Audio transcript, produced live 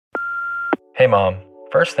Hey Mom,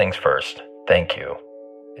 first things first, thank you.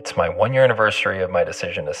 It's my 1-year anniversary of my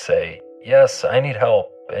decision to say, yes, I need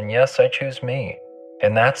help, and yes, I choose me.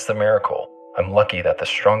 And that's the miracle. I'm lucky that the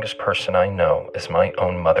strongest person I know is my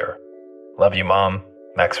own mother. Love you, Mom.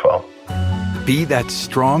 Maxwell. Be that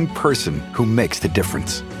strong person who makes the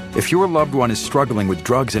difference. If your loved one is struggling with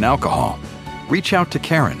drugs and alcohol, reach out to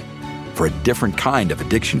Caron for a different kind of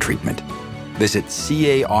addiction treatment. Visit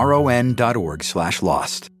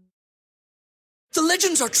caron.org/lost. The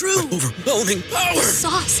legends are true. Overwhelming power! The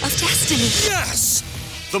sauce of destiny. Yes!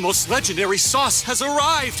 The most legendary sauce has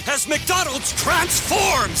arrived as McDonald's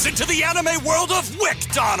transforms into the anime world of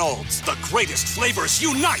WickDonald's. The greatest flavors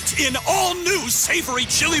unite in all new savory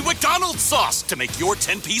chili McDonald's sauce to make your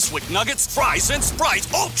 10-piece Wick Nuggets, fries, and Sprite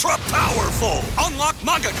ultra-powerful. Unlock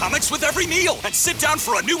manga comics with every meal and sit down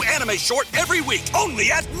for a new anime short every week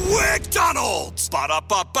only at WickDonald's.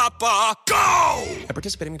 Ba-da-ba-ba-ba, go! At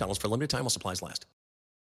participating McDonald's for a limited time while supplies last.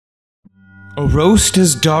 A roast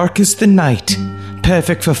as dark as the night,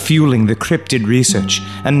 perfect for fueling the cryptid research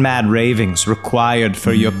and mad ravings required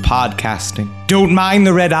for your podcasting. Don't mind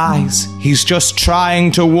the red eyes, he's just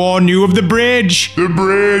trying to warn you of the bridge! The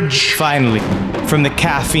bridge! Finally, from the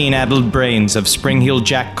caffeine-addled brains of Spring Heel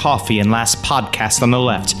Jack Coffee and Last Podcast on the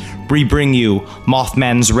Left, we bring you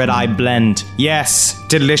Mothman's Red Eye Blend. Yes,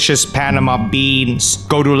 delicious Panama beans.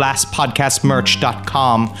 Go to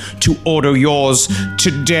lastpodcastmerch.com to order yours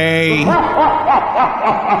today.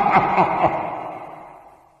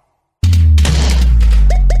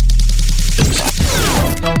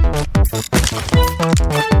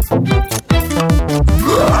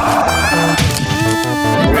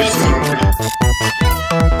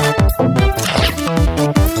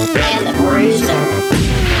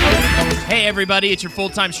 Hey everybody, it's your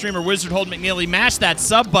full-time streamer, Wizard Hold McNeely. Mash that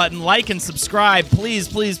sub button, like and subscribe, please,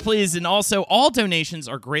 please, please. And also, all donations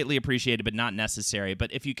are greatly appreciated, but not necessary.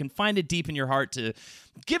 But if you can find it deep in your heart to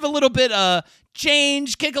give a little bit of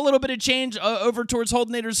change, kick a little bit of change over towards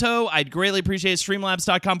Holdnator's Ho, I'd greatly appreciate it.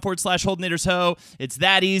 Streamlabs.com/Holdnator's Ho. It's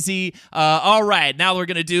that easy. All right, now we're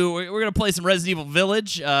gonna play some Resident Evil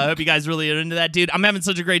Village. I hope you guys really are into that, dude. I'm having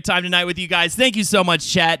such a great time tonight with you guys. Thank you so much,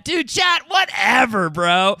 chat. Dude, chat, whatever,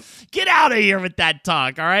 bro. Get out of here with that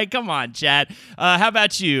talk, all right? Come on, chat. How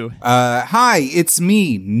about you? Hi, it's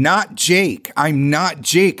me, not Jake. I'm not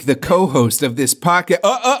Jake, the co-host of this podcast.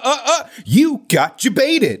 You got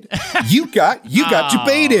jebaited. You got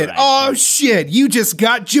jebaited. Right. Oh, shit, you just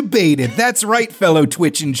got jebaited. That's right, fellow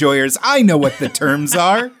Twitch enjoyers. I know what the terms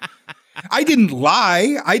are. I didn't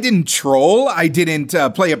lie. I didn't troll. I didn't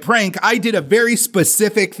play a prank. I did a very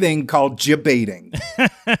specific thing called jebaiting.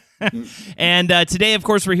 And today, of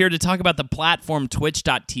course, we're here to talk about the platform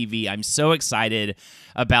Twitch.tv. I'm so excited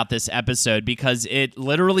about this episode because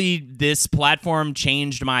this platform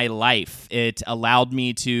changed my life. It allowed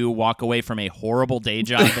me to walk away from a horrible day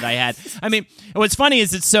job that I had. I mean, what's funny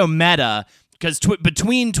is it's so meta because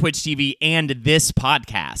between Twitch TV and this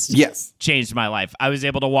podcast, yes, changed my life. I was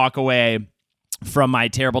able to walk away from my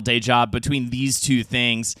terrible day job between these two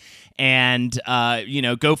things and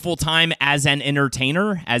go full time as an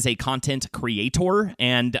entertainer, as a content creator,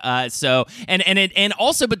 and also,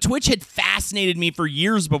 but Twitch had fascinated me for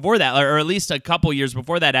years before that, or at least a couple years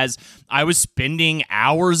before that, as I was spending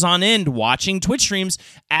hours on end watching Twitch streams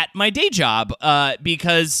at my day job,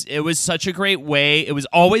 because it was such a great way. It was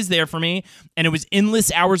always there for me, and it was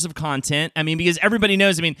endless hours of content. I mean, because everybody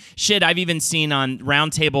knows. I mean, shit, I've even seen on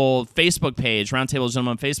Roundtable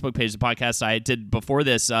Gentlemen Facebook page, the podcast I did before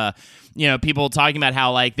this. People talking about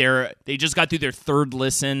how like they just got through their third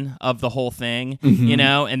listen of the whole thing,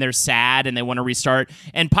 and they're sad and they want to restart.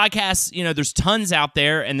 And podcasts, there's tons out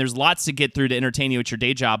there and there's lots to get through to entertain you at your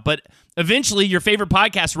day job. But eventually your favorite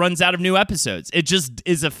podcast runs out of new episodes. It just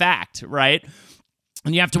is a fact, right?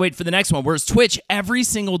 And you have to wait for the next one. Whereas Twitch, every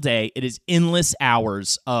single day, it is endless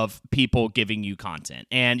hours of people giving you content.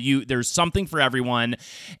 And there's something for everyone.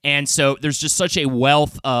 And so there's just such a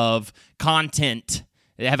wealth of content.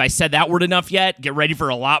 Have I said that word enough yet? Get ready for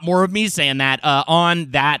a lot more of me saying that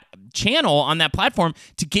on that channel, on that platform,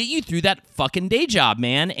 to get you through that fucking day job,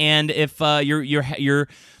 man. And if you're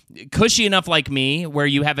cushy enough like me, where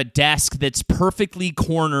you have a desk that's perfectly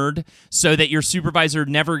cornered so that your supervisor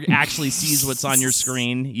never actually sees what's on your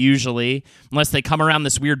screen, usually, unless they come around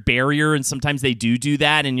this weird barrier, and sometimes they do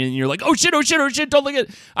that, and you're like, oh shit, don't look at,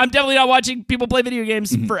 I'm definitely not watching people play video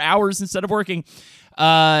games for hours instead of working.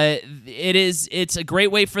 It's a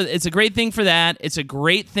great thing for that. It's a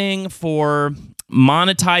great thing for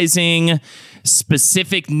monetizing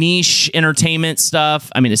specific niche entertainment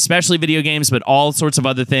stuff. I mean, especially video games, but all sorts of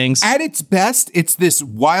other things. At its best, it's this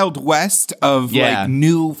wild west of like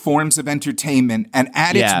new forms of entertainment. And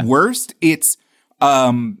at its worst, it's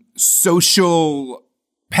social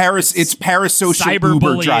it's parasocial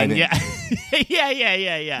Uber driving. Yeah.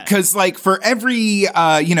 yeah. Because like for every,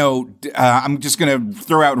 I'm just going to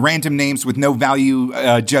throw out random names with no value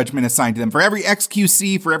judgment assigned to them. For every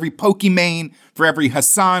XQC, for every Pokimane, for every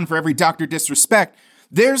Hassan, for every Dr. Disrespect,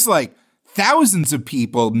 there's like thousands of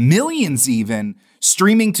people, millions even,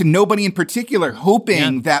 streaming to nobody in particular,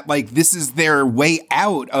 hoping that like this is their way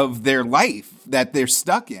out of their life that they're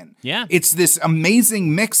stuck in. Yeah. It's this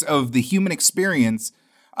amazing mix of the human experience.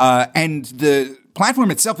 And the platform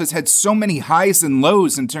itself has had so many highs and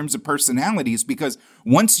lows in terms of personalities, because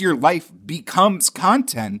once your life becomes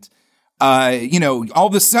content, all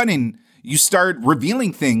of a sudden you start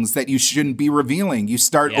revealing things that you shouldn't be revealing. You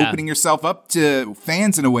start opening yourself up to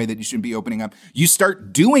fans in a way that you shouldn't be opening up. You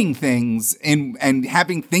start doing things and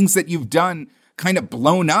having things that you've done kind of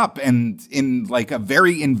blown up and in like a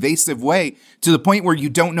very invasive way, to the point where you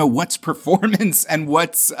don't know what's performance and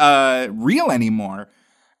what's real anymore.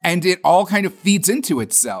 And it all kind of feeds into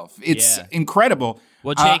itself. It's incredible.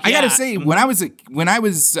 Well, Jake, I gotta say, when I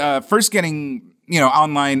was first getting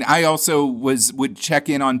online, I also would check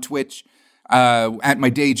in on Twitch at my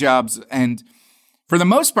day jobs, and for the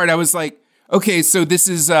most part, I was like, okay, so this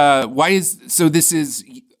is this is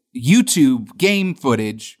YouTube game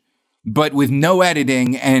footage, but with no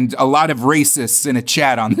editing and a lot of racists in a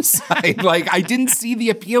chat on the side. Like, I didn't see the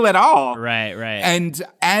appeal at all. Right. And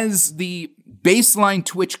as the baseline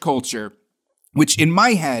Twitch culture, which in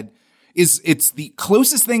my head it's the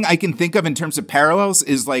closest thing I can think of in terms of parallels,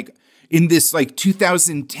 is like in this like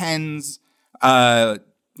 2010s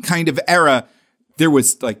kind of era, there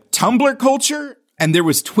was like Tumblr culture and there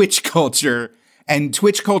was Twitch culture, and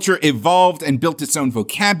Twitch culture evolved and built its own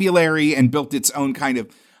vocabulary and built its own kind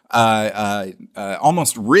of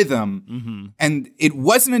almost rhythm. Mm-hmm. And it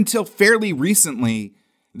wasn't until fairly recently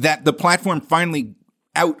that the platform finally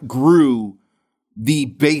outgrew the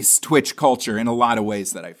base Twitch culture in a lot of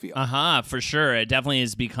ways, that I feel. For sure. It definitely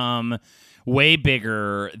has become way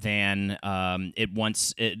bigger than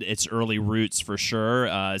its early roots, for sure,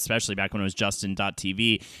 especially back when it was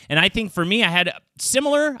Justin.tv. And I think for me, I had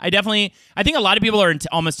similar. I think a lot of people are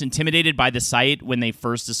almost intimidated by the site when they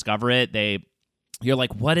first discover it. You're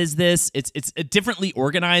like, what is this? It's differently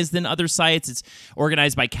organized than other sites. It's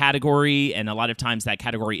organized by category, and a lot of times that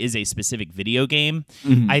category is a specific video game.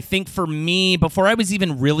 Mm-hmm. I think for me, before I was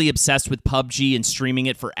even really obsessed with PUBG and streaming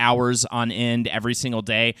it for hours on end every single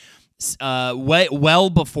day, well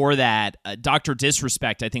before that, Dr.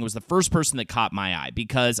 Disrespect, I think, was the first person that caught my eye,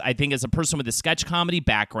 because I think as a person with a sketch comedy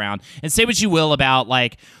background, and say what you will about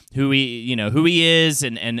like who he is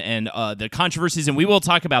and the controversies, and we will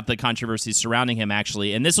talk about the controversies surrounding him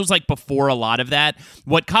actually. And this was like before a lot of that.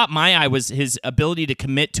 What caught my eye was his ability to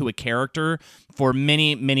commit to a character for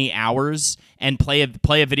many hours and play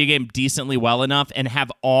a video game decently well enough, and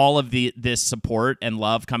have all of this support and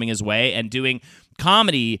love coming his way, and doing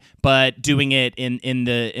comedy, but doing it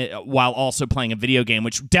while also playing a video game,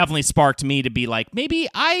 which definitely sparked me to be like, maybe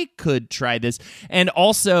I could try this. And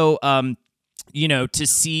also, to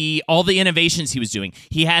see all the innovations he was doing.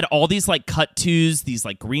 He had all these like cut tos, these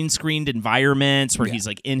like green screened environments where he's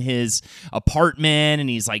like in his apartment and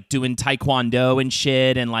he's like doing taekwondo and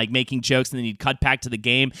shit and like making jokes, and then he'd cut back to the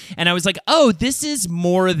game. And I was like, oh, this is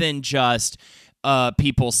more than just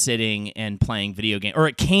people sitting and playing video game, or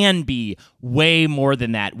it can be way more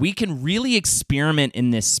than that. We can really experiment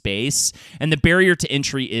in this space, and the barrier to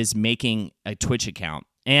entry is making a Twitch account.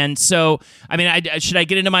 And so, I mean, should I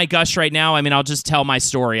get into my gush right now? I mean, I'll just tell my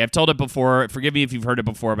story. I've told it before. Forgive me if you've heard it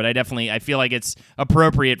before, but I feel like it's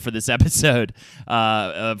appropriate for this episode.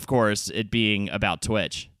 Of course, it being about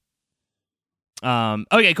Twitch.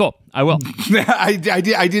 Okay, cool. I will. I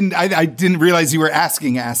didn't realize you were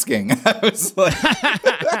asking. I was like,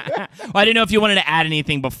 well, I didn't know if you wanted to add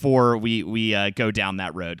anything before we go down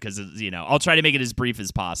that road, because I'll try to make it as brief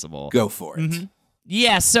as possible. Go for it. Mm-hmm.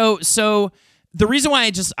 Yeah. So the reason why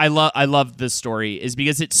I love this story is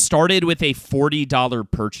because it started with a $40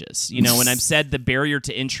 purchase. When I've said the barrier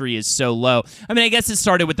to entry is so low, I mean, I guess it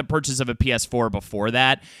started with the purchase of a PS4 before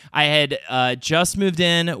that. I had just moved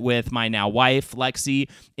in with my now wife, Lexi,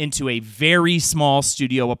 into a very small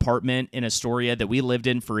studio apartment in Astoria that we lived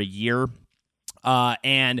in for a year.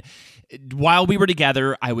 And while we were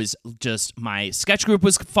together, my sketch group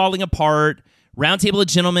was falling apart. Roundtable of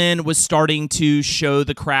Gentlemen was starting to show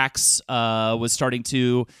the cracks, was starting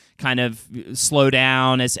to kind of slow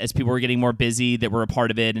down as people were getting more busy that were a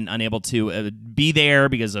part of it and unable to be there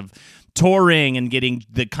because of touring and getting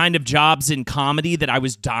the kind of jobs in comedy that I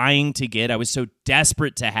was dying to get. I was so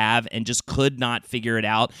desperate to have and just could not figure it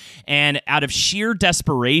out. And out of sheer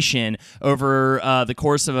desperation over the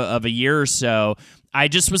course of a year or so, I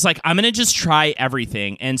just was like, I'm going to just try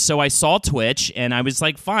everything. And so I saw Twitch and I was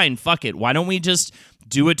like, fine, fuck it. Why don't we just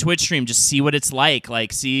do a Twitch stream, just see what it's like.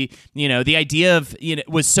 See, the idea of,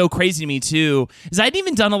 was so crazy to me too, is I'd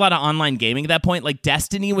even done a lot of online gaming at that point. Like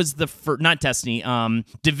Destiny was the first, not Destiny,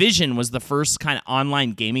 Division was the first kind of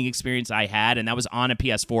online gaming experience I had, and that was on a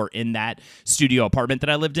PS4 in that studio apartment that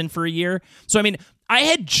I lived in for a year. So, I mean, I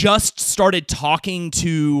had just started talking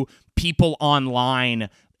to people online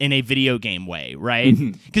in a video game way, right?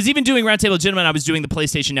 Because even doing Roundtable of Gentlemen, I was doing the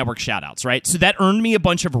PlayStation Network shoutouts, right? So that earned me a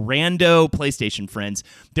bunch of rando PlayStation friends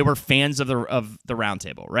that were fans of the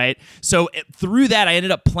Roundtable, right? So through that, I ended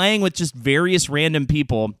up playing with just various random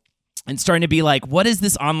people and starting to be like, what is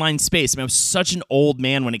this online space? I mean, I was such an old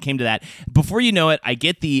man when it came to that. Before you know it, I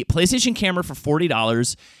get the PlayStation camera for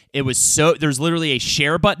 $40. It was there's literally a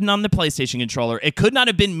share button on the PlayStation controller. It could not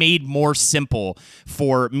have been made more simple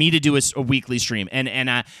for me to do a weekly stream. And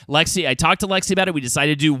Lexi, I talked to Lexi about it. We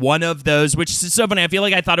decided to do one of those, which is so funny. I feel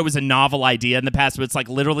like I thought it was a novel idea in the past, but it's like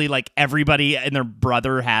literally like everybody and their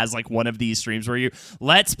brother has like one of these streams where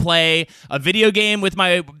let's play a video game with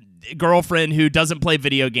my girlfriend who doesn't play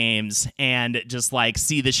video games and just like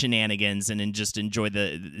see the shenanigans and just enjoy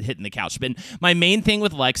the hitting the couch. But my main thing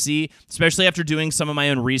with Lexi, especially after doing some of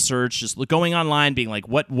my own research, just going online, being like,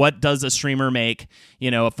 what does a streamer make?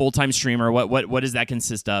 A full-time streamer, what does that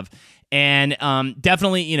consist of? And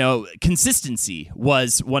definitely, consistency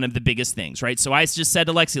was one of the biggest things, right? So I just said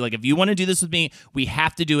to Lexi, like, if you want to do this with me, we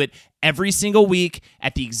have to do it every single week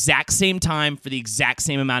at the exact same time for the exact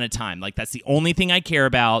same amount of time. Like, that's the only thing I care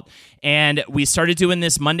about. And we started doing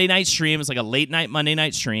this Monday night stream. It was like a late night Monday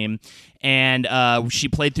night stream. And she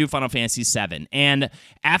played through Final Fantasy VII. And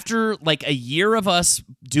after like a year of us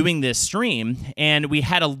doing this stream, and we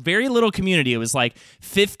had a very little community. It was like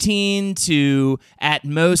 15 to at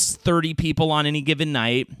most 30 people on any given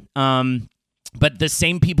night. But the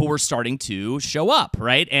same people were starting to show up,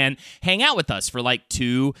 right? And hang out with us for like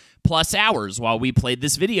 2+ hours while we played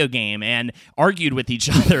this video game and argued with each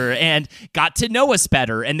other and got to know us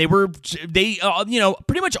better. And they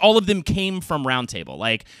pretty much all of them came from Roundtable.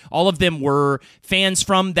 Like all of them were fans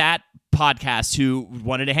from that podcast who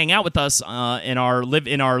wanted to hang out with us in our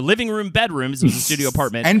living room bedrooms. It was a studio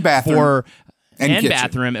apartment and bathroom. And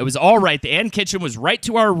bathroom. It was all right. The and kitchen was right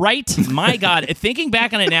to our right. My God. Thinking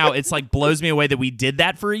back on it now, it's like blows me away that we did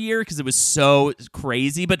that for a year because it was so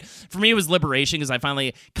crazy. But for me, it was liberation because I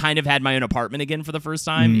finally kind of had my own apartment again for the first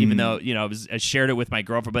time, even though, I shared it with my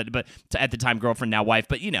girlfriend, but at the time, girlfriend, now wife.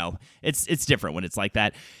 But, it's different when it's like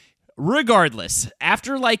that. Regardless,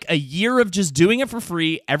 after like a year of just doing it for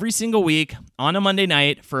free every single week on a Monday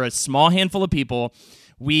night for a small handful of people,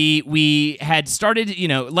 we had started,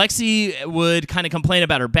 Lexi would kind of complain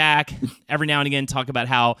about her back every now and again, talk about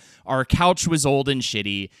how our couch was old and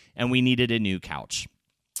shitty and we needed a new couch.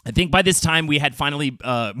 I think by this time we had finally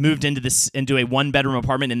moved into a 1-bedroom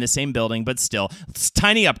apartment in the same building, but still, it's a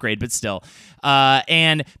tiny upgrade, but still.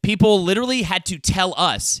 And people literally had to tell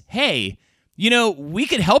us, hey, we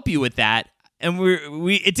could help you with that. And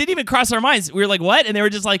it didn't even cross our minds. We were like, what? And they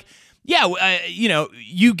were just like, yeah,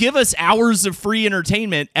 you give us hours of free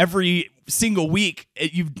entertainment every single week.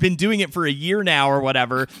 You've been doing it for a year now or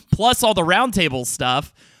whatever, plus all the Roundtable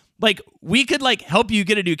stuff. Like, we could, help you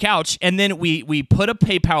get a new couch, and then we put a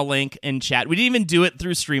PayPal link in chat. We didn't even do it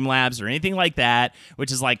through Streamlabs or anything like that,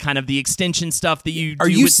 which is, kind of the extension stuff that you do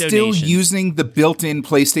with donations. Are you still using the built-in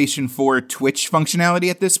PlayStation 4 Twitch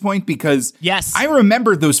functionality at this point? Because yes. I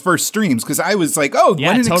remember those first streams, because I was like, what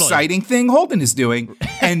an exciting thing Holden is doing.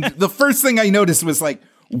 And the first thing I noticed was,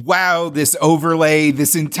 wow, this overlay,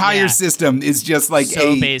 this entire system is just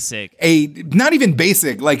so basic. Not even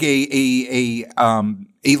basic, like a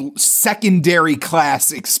secondary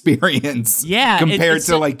class experience. Yeah, compared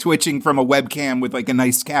to twitching from a webcam with a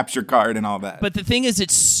nice capture card and all that. But the thing is,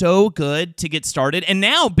 it's so good to get started. And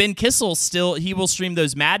now Ben Kissel he will stream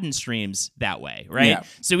those Madden streams that way, right? Yeah.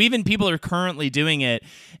 So even people are currently doing it.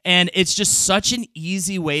 And it's just such an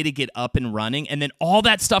easy way to get up and running. And then all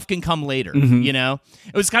that stuff can come later, It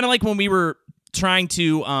was kind of like when we were trying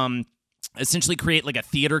to essentially create like a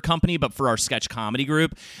theater company, but for our sketch comedy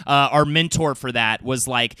group. Our mentor for that was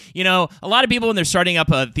like, you know, a lot of people when they're starting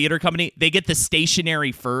up a theater company, they get the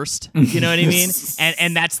stationery first. You know what I mean?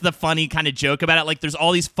 And that's the funny kind of joke about it. Like there's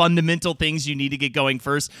all these fundamental things you need to get going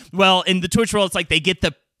first. Well, in the Twitch world, it's like they get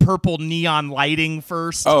the purple neon lighting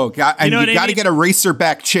first. Oh, God. And you got to get a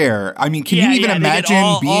racerback chair. I mean, can you even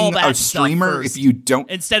imagine being a streamer if you don't?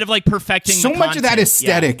 Instead of like perfecting so much of that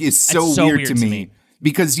aesthetic is so weird to me.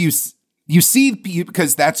 Because you see,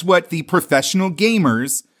 because that's what the professional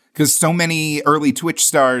gamers, because so many early Twitch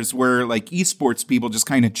stars were like esports people just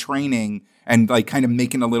kind of training and like kind of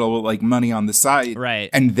making a little like money on the side. Right.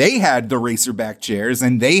 And they had the racerback chairs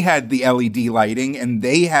and they had the LED lighting and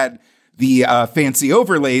they had the fancy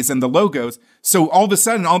overlays and the logos. So all of a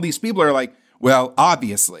sudden, all these people are like, well,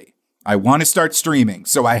 obviously, I want to start streaming,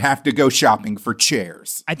 so I have to go shopping for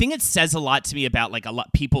chairs. I think it says a lot to me about like a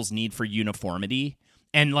lot people's need for uniformity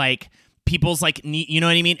and like people's like need, you know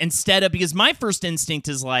what I mean? Instead of, because my first instinct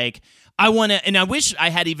is like, I want to, and I wish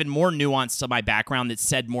I had even more nuance to my background that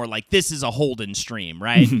said more like, this is a Holden stream,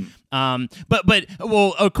 right? But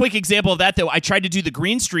well, a quick example of that though, I tried to do the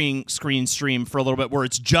green screen stream for a little bit where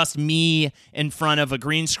it's just me in front of a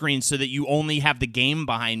green screen so that you only have the game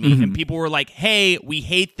behind me. And people were like, hey, we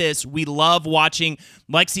hate this. We love watching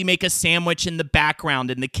Lexi make a sandwich in the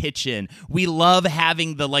background in the kitchen. We love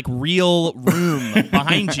having the like real room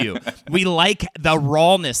behind you. We like the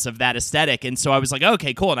rawness of that aesthetic. And so I was like,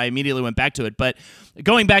 okay, cool. And I immediately went back to it. But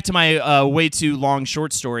going back to my way too long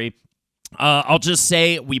short story, I'll just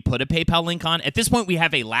say we put a PayPal link on. At this point, we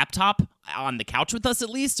have a laptop on the couch with us at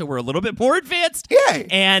least, so we're a little bit more advanced. Yay.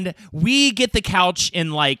 And we get the couch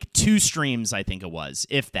in like 2 streams, I think it was,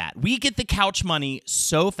 if that. We get the couch money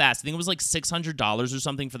so fast. I think it was like $600 or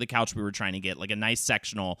something for the couch we were trying to get, like a nice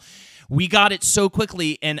sectional. We got it so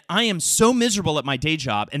quickly, and I am so miserable at my day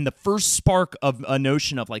job. And the first spark of a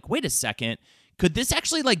notion of like, wait a second, could this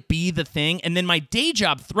actually like be the thing? And then my day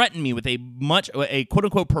job threatened me with a quote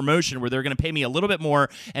unquote promotion where they're going to pay me a little bit more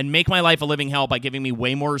and make my life a living hell by giving me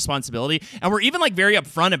way more responsibility. And we're even like very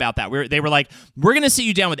upfront about that. They were like, we're going to sit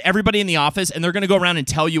you down with everybody in the office and they're going to go around and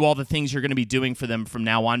tell you all the things you're going to be doing for them from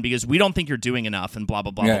now on because we don't think you're doing enough and blah,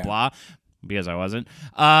 blah, blah, blah, blah. Because I wasn't.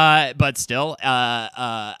 But still,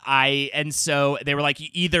 and so they were like,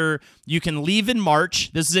 either you can leave in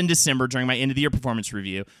March. This is in December during my end of the year performance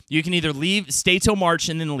review. You can either stay till March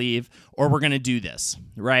and then leave, or we're going to do this,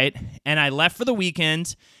 right? And I left for the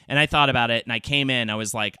weekend and I thought about it and I came in. I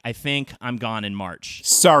was like, I think I'm gone in March.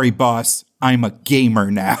 Sorry, boss. I'm a gamer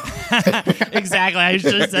now. Exactly. I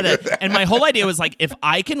should have said it. And my whole idea was like, if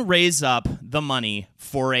I can raise up the money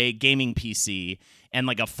for a gaming PC and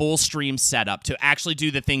like a full stream setup to actually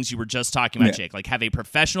do the things you were just talking about, Jake, like have a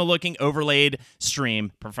professional looking overlaid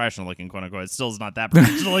stream, professional looking, quote unquote. It still is not that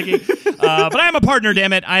professional looking, but I am a partner,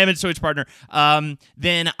 damn it. I am a Twitch partner.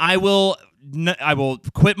 Then I will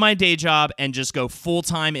quit my day job and just go full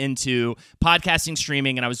time into podcasting,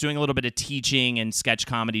 streaming, and I was doing a little bit of teaching and sketch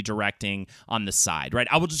comedy directing on the side, right?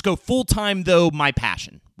 I will just go full time though, my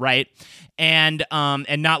passion, right? And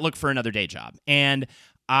not look for another day job. And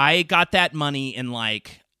I got that money in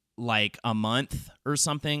like a month or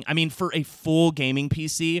something. I mean, for a full gaming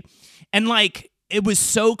PC. And like, it was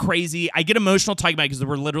so crazy. I get emotional talking about it because there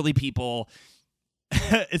were literally people,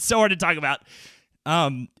 it's so hard to talk about,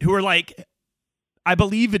 who are like, I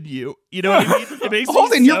believe in you. You know what I mean? It makes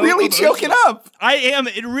Holden, me so you're really emotional. choking up. I am.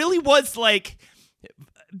 It really was like,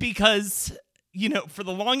 because, you know, for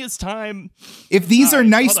the longest time. If these are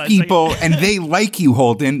nice people and they like you,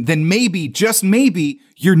 Holden, then maybe, just maybe,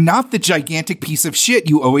 you're not the gigantic piece of shit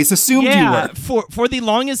you always assumed you were. For the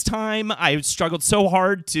longest time, I struggled so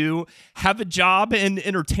hard to have a job in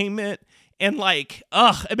entertainment. And like,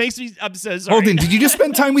 it makes me, I'm so sorry. Holden, did you just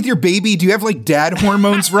spend time with your baby? Do you have like dad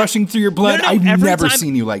hormones rushing through your blood? No, I've never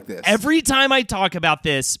seen you like this. Every time I talk about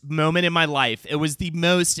this moment in my life, it was the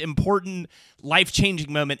most important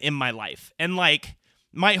life-changing moment in my life. And like,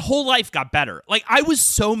 my whole life got better. Like, I was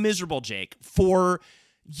so miserable, Jake, for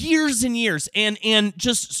years and years, and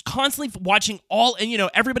just constantly watching and you know,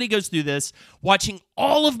 everybody goes through this, watching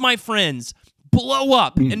all of my friends blow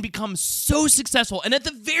up and become so successful, and at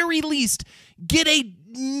the very least get a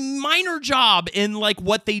minor job in like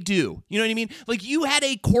what they do. You know what I mean? Like, you had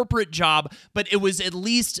a corporate job, but it was at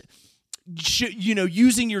least, you know,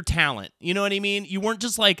 using your talent. You know what I mean? You weren't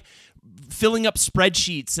just like filling up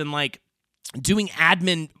spreadsheets and like doing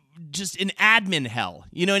admin, just in admin hell.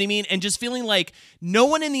 You know what I mean? And just feeling like no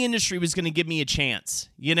one in the industry was going to give me a chance,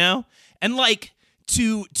 you know? And like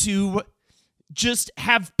to just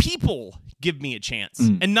have people give me a chance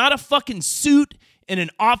and not a fucking suit in an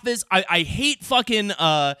office. I hate fucking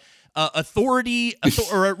authority,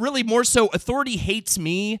 or really more so, authority hates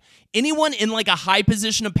me. Anyone in like a high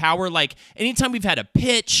position of power, like anytime we've had a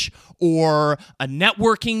pitch or a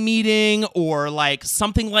networking meeting or like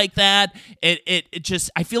something like that, it just,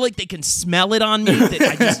 I feel like they can smell it on me.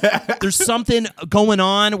 That there's something going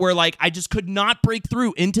on where like I just could not break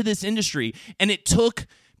through into this industry, and it took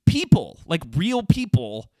people, like real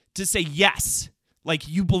people, to say yes, like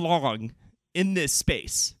you belong in this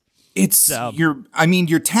space.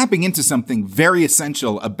 You're tapping into something very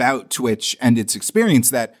essential about Twitch and its experience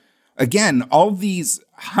that, again, all these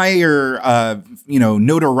higher,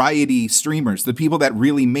 notoriety streamers, the people that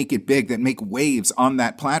really make it big, that make waves on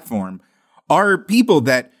that platform, are people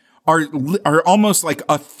that are almost like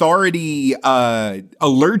authority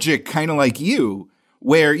allergic, kind of like you,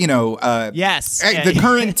 where, the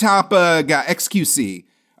current top guy, XQC,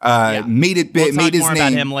 made it big, we'll made his more name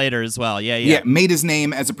about him later as well. Yeah, made his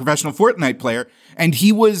name as a professional Fortnite player, and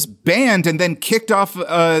he was banned and then kicked off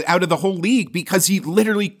out of the whole league because he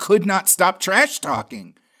literally could not stop trash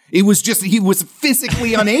talking. It was just, he was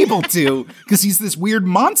physically unable to, because he's this weird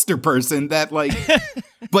monster person that like,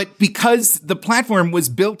 but because the platform was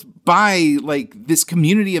built by like this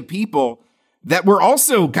community of people that were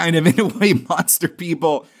also kind of in a way monster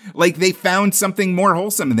people, like they found something more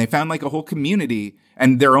wholesome, and they found like a whole community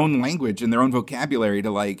and their own language and their own vocabulary to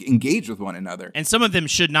like engage with one another. And some of them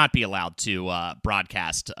should not be allowed to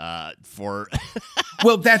broadcast for.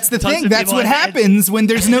 Well, that's the thing. That's what happens when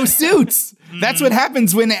there's no suits. That's what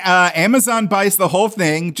happens when Amazon buys the whole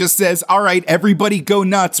thing, just says, all right, everybody go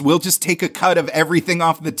nuts. We'll just take a cut of everything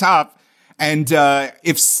off the top. And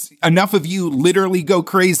if enough of you literally go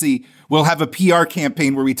crazy, we'll have a PR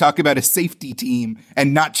campaign where we talk about a safety team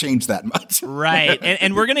and not change that much. Right.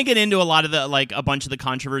 And we're going to get into a lot of the, like a bunch of the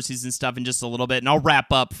controversies and stuff in just a little bit. And I'll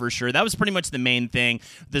wrap up for sure. That was pretty much the main thing.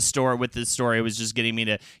 This story was just getting me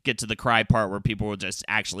to get to the cry part where people just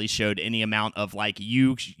actually showed any amount of like,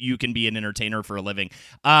 you can be an entertainer for a living.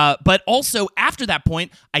 But also after that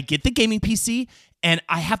point, I get the gaming PC and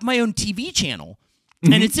I have my own TV channel.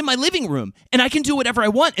 And it's in my living room, and I can do whatever I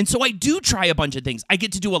want. And so I do try a bunch of things. I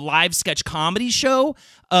get to do a live sketch comedy show,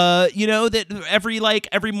 that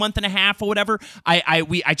every month and a half or whatever.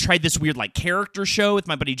 I tried this weird like character show with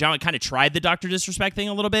my buddy John. I kind of tried the Dr. Disrespect thing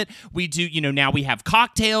a little bit. We do, now we have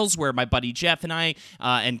cocktails where my buddy Jeff and I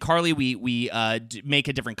and Carly, we make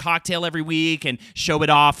a different cocktail every week and show it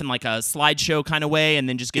off in like a slideshow kind of way, and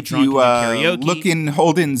then just get drunk and do karaoke. Look in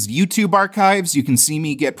Holden's YouTube archives, you can see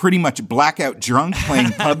me get pretty much blackout drunk playing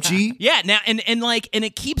PUBG. Yeah, now and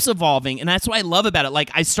it keeps evolving, and that's what I love about it. Like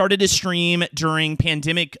I started a stream during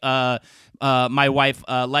pandemic. My wife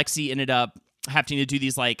Lexi ended up having to do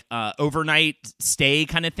these like overnight stay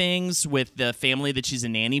kind of things with the family that she's a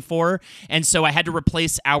nanny for, and so I had to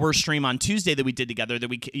replace our stream on Tuesday that we did together, that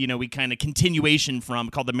we kind of continuation from,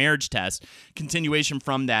 called the marriage test, continuation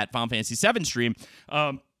from that Final Fantasy VII stream,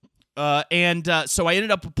 so I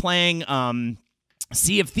ended up playing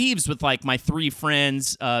Sea of Thieves with like my three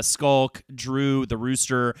friends, Skulk, Drew, the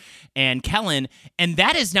Rooster, and Kellen, and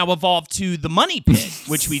that has now evolved to the Money Pit,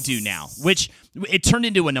 which we do now, which it turned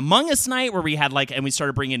into an Among Us night where we had and we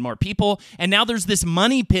started bringing in more people, and now there's this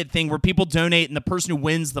Money Pit thing where people donate, and the person who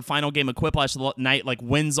wins the final game of Quiplash night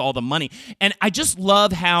wins all the money, and I just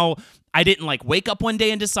love how I didn't wake up one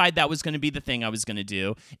day and decide that was going to be the thing I was going to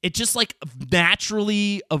do. It just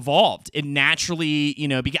naturally evolved. It naturally,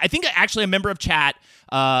 I think actually a member of chat,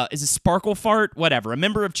 is it Sparkle Fart? Whatever. A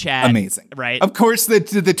member of chat. Amazing. Right? Of course,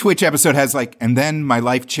 the Twitch episode has and then my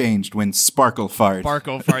life changed when Sparkle Fart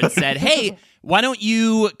said, hey, why don't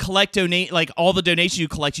you collect all the donations you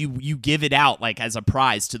collect, you give it out as a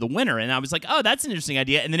prize to the winner. And I was like, oh, that's an interesting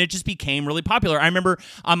idea. And then it just became really popular. I remember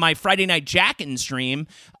on my Friday Night Jackin' stream,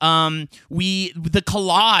 the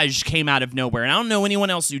collage came out of nowhere. And I don't know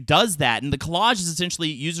anyone else who does that. And the collage is essentially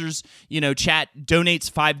users, chat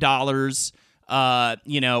donates $5,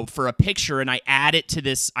 for a picture, and I add it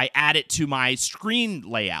to my screen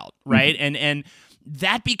layout, right? Mm-hmm. And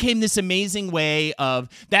that became this amazing way of,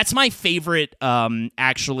 that's my favorite type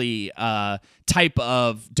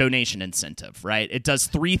of donation incentive, right? It does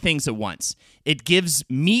three things at once. It gives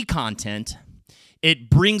me content,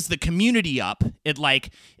 it brings the community up, it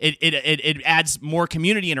adds more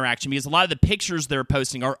community interaction, because a lot of the pictures they're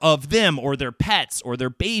posting are of them or their pets or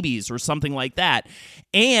their babies or something like that,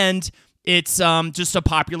 and it's just a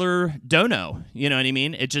popular dono, you know what I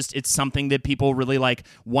mean? It's something that people really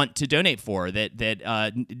want to donate for,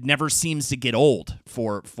 that never seems to get old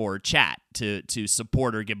for chat to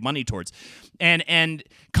support or give money towards, and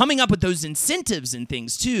coming up with those incentives and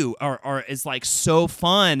things too is so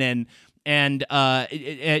fun, and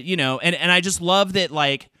I just love that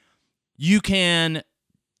you can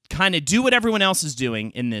kind of do what everyone else is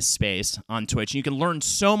doing in this space on Twitch. You can learn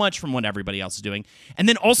so much from what everybody else is doing, and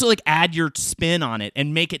then also like add your spin on it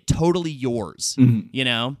and make it totally yours, you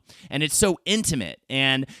know? And it's so intimate,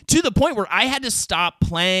 and to the point where I had to stop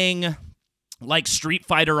playing like Street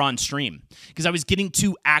Fighter on stream because I was getting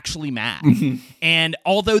too actually mad. And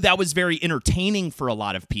although that was very entertaining for a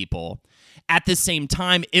lot of people, at the same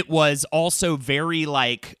time, it was also very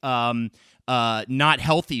like not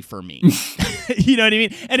healthy for me. You know what I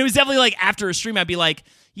mean? And it was definitely like after a stream, I'd be like,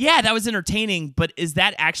 yeah, that was entertaining, but is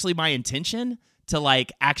that actually my intention to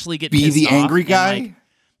like actually get be pissed the off angry and, guy? like,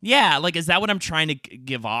 yeah, like is that what I'm trying to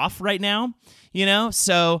give off right now? You know?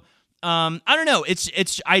 So I don't know.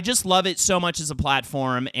 It's I just love it so much as a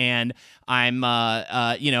platform, and I'm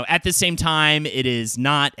you know, at the same time, it is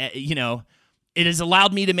not you know, it has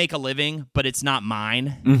allowed me to make a living, but it's not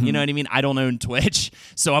mine. You know what I mean? I don't own Twitch,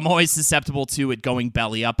 so I'm always susceptible to it going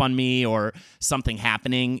belly up on me or something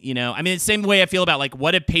happening, you know? I mean, it's the same way I feel about, like,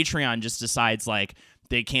 what if Patreon just decides, like,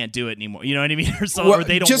 they can't do it anymore? You know what I mean? Or, so, or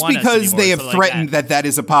they don't just want us because anymore, they have so threatened that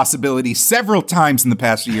is a possibility several times in the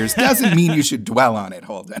past few years doesn't mean you should dwell on it,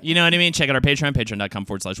 Holden. You know what I mean? Check out our Patreon,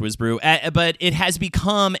 patreon.com/WizBrew. But it has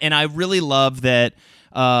become, and I really love that,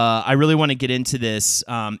 I really want to get into this.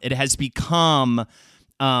 It has become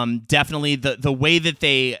definitely the way that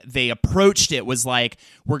they approached it was like,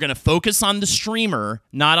 we're going to focus on the streamer,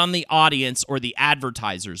 not on the audience or the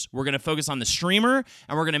advertisers. We're going to focus on the streamer,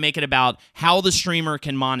 and we're going to make it about how the streamer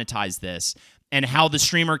can monetize this and how the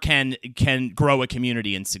streamer can grow a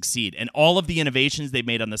community and succeed. And all of the innovations they've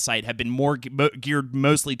made on the site have been more geared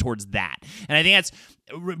mostly towards that. And I think that's,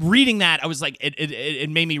 reading that, I was like, it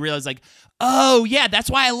made me realize, like, oh yeah, that's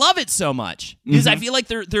why I love it so much, because I feel like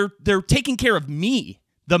they're taking care of me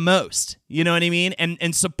the most. You know what I mean?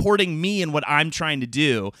 And supporting me and what I'm trying to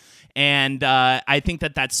do. And I think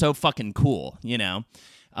that that's so fucking cool, you know?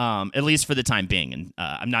 At least for the time being. And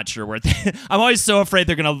I'm not sure where I'm always so afraid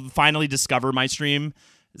they're going to finally discover my stream.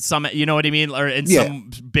 You know what I mean? Or in some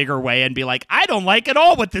bigger way, and be like, I don't like at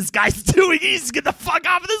all what this guy's doing. He needs to get the fuck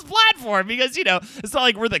off of this platform, because, you know, it's not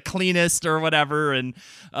like we're the cleanest or whatever, and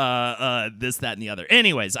this, that, and the other.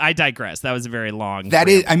 Anyways, I digress. That was a very long. That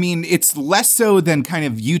is, I mean, it's less so than kind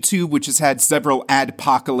of YouTube, which has had several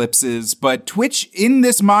adpocalypses, but Twitch in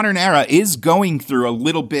this modern era is going through a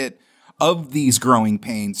little bit of these growing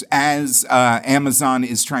pains as Amazon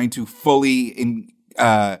is trying to fully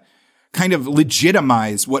kind of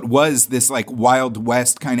legitimize what was this like Wild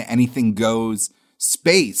West kind of anything goes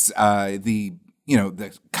space. The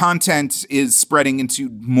content is spreading into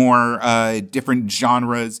more different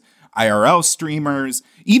genres, IRL streamers,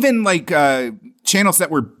 even like channels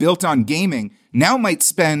that were built on gaming now might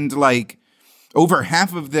spend like over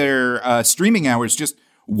half of their streaming hours just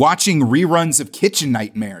watching reruns of Kitchen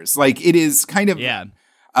Nightmares. Like, it is kind of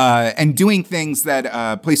and doing things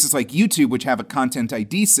that places like YouTube, which have a content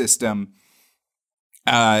ID system,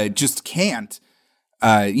 just can't.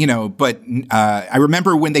 But I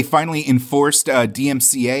remember when they finally enforced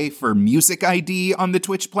DMCA for music ID on the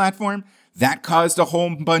Twitch platform, that caused a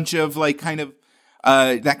whole bunch of like kind of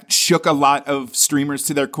that shook a lot of streamers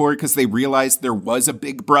to their core, because they realized there was a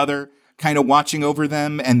big brother kind of watching over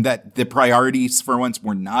them, and that the priorities for once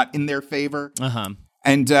were not in their favor.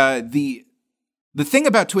 And the thing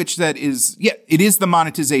about Twitch that is, it is the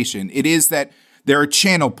monetization. It is that there are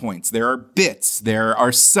channel points, there are bits, there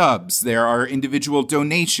are subs, there are individual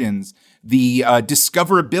donations. The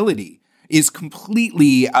discoverability is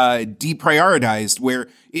completely deprioritized, where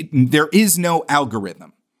there is no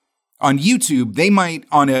algorithm. On YouTube, they might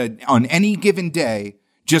on any given day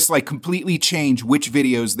just like completely change which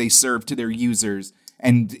videos they serve to their users,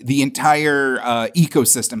 and the entire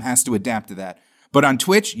ecosystem has to adapt to that. But on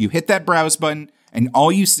Twitch, you hit that browse button, and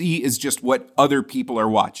all you see is just what other people are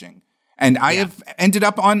watching. And I have ended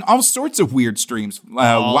up on all sorts of weird streams,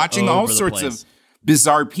 watching all sorts of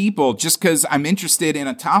bizarre people, just because I'm interested in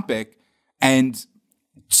a topic, and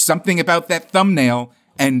something about that thumbnail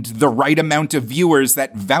and the right amount of viewers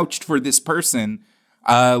that vouched for this person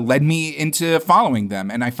led me into following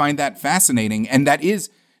them. And I find that fascinating. And that is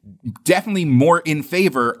definitely more in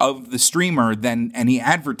favor of the streamer than any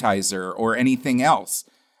advertiser or anything else.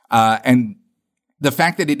 And the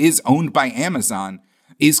fact that it is owned by Amazon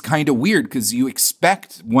is kind of weird, because you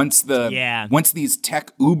expect once these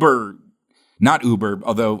tech not Uber,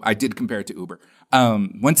 although I did compare it to Uber.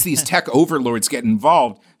 Once these tech overlords get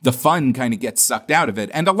involved, the fun kind of gets sucked out of it.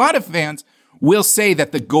 And a lot of fans will say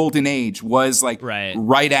that the golden age was like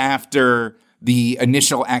right after the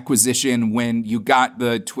initial acquisition, when you got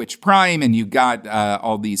the Twitch Prime and you got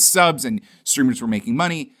all these subs and streamers were making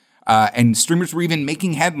money. And streamers were even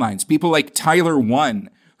making headlines. People like Tyler One,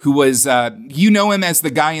 who was, you know him as the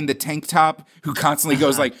guy in the tank top who constantly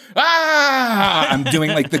goes like, ah, I'm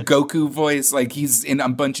doing like the Goku voice, like he's in a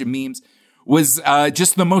bunch of memes, was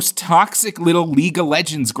just the most toxic little League of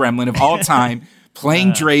Legends gremlin of all time,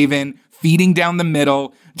 playing Draven, feeding down the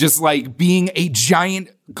middle, just like being a giant,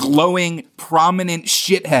 glowing, prominent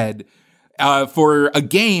shithead for a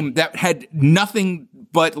game that had nothing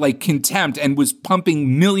but like contempt and was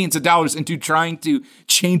pumping millions of dollars into trying to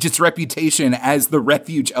change its reputation as the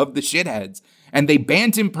refuge of the shitheads. And they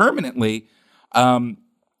banned him permanently,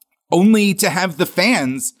 only to have the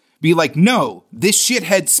fans be like, no, this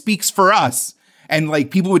shithead speaks for us. And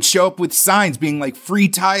like people would show up with signs being like, free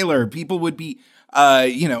Tyler. People would be,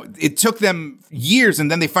 it took them years.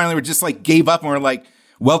 And then they finally were just like gave up and were like,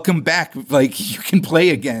 welcome back. Like you can play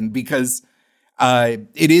again, because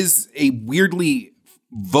it is a weirdly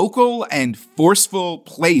vocal and forceful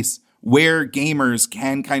place where gamers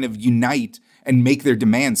can kind of unite and make their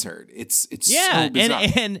demands heard. It's so bizarre.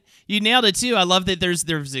 and you nailed it too. I love that there's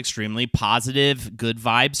extremely positive, good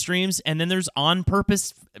vibe streams, and then there's on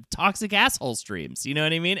purpose toxic asshole streams. You know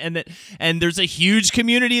what I mean? And there's a huge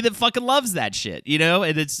community that fucking loves that shit. You know,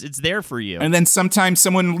 and it's there for you. And then sometimes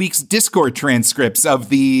someone leaks Discord transcripts of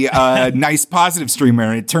the nice positive streamer,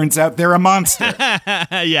 and it turns out they're a monster.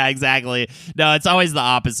 Yeah, exactly. No, it's always the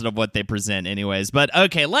opposite of what they present, anyways. But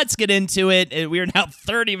okay, let's get into it. We are now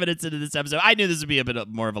 30 minutes into this episode. I knew this would be a bit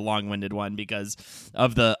more of a long-winded one because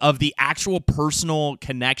of the actual personal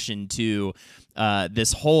connection to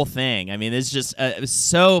this whole thing. I mean, it's just it was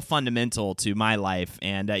so fundamental to my life,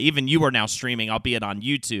 and even you are now streaming, albeit on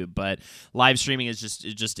YouTube, but live streaming is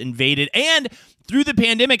just invaded. And through the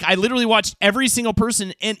pandemic, I literally watched every single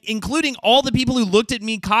person, and including all the people who looked at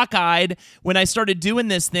me cockeyed when I started doing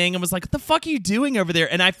this thing and was like, "What the fuck are you doing over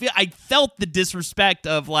there?" And I felt the disrespect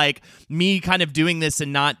of like me kind of doing this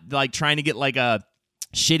and not like trying to get like a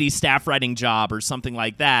shitty staff writing job or something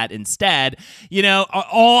like that. Instead,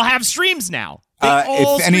 all have streams now.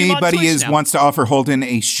 If anybody wants to offer Holden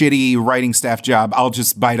a shitty writing staff job, I'll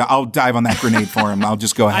just I'll dive on that grenade for him. I'll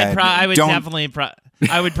just go ahead.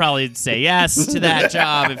 I would probably say yes to that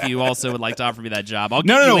job if you also would like to offer me that job.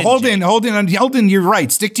 No, Holden, you're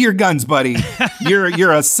right. Stick to your guns, buddy. You're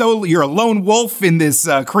a lone wolf in this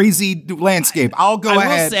crazy landscape. I'll go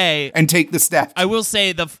ahead and take the staff. I will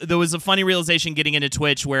say there was a funny realization getting into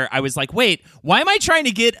Twitch where I was like, wait, why am I trying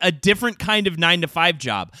to get a different kind of 9-to-5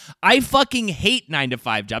 job? I fucking hate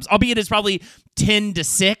 9-to-5 jobs, albeit it's probably 10 to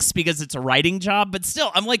 6 because it's a writing job, but still,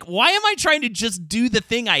 I'm like, why am I trying to just do the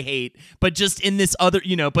thing I hate, but just in this other,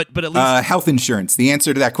 but at least health insurance. The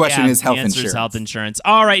answer to that question is health insurance. Is health insurance.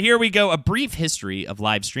 All right, here we go. A brief history of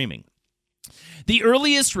live streaming. The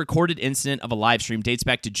earliest recorded incident of a live stream dates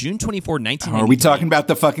back to June 24, 1993. Are we talking about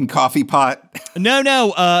the fucking coffee pot? No.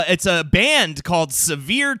 It's a band called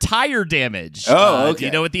Severe Tire Damage. Oh, okay. Do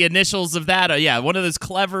you know what the initials of that are? Yeah, one of those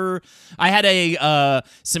clever... I had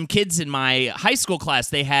some kids in my high school class,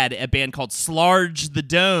 they had a band called Slarge the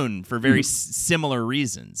Doan for very similar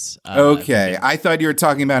reasons. Okay, I thought you were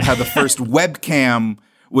talking about how the first webcam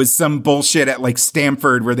was some bullshit at like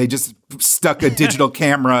Stanford where they just stuck a digital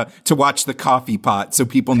camera to watch the coffee pot so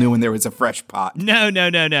people knew when there was a fresh pot.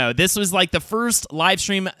 No. This was like the first live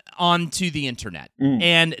stream onto the internet.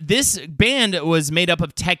 And this band was made up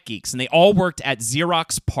of tech geeks, and they all worked at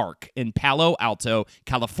Xerox PARC in Palo Alto,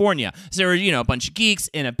 California. So there were, a bunch of geeks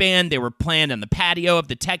in a band. They were playing on the patio of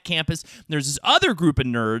the tech campus. There's this other group of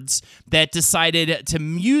nerds that decided to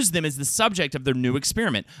use them as the subject of their new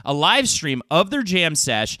experiment, a live stream of their jam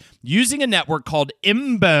sesh using a network called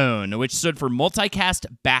Mbone, which stood for Multicast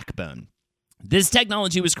Backbone. This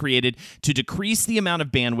technology was created to decrease the amount of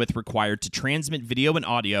bandwidth required to transmit video and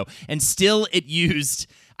audio, and still it used...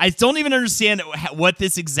 I don't even understand what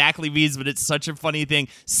this exactly means, but it's such a funny thing.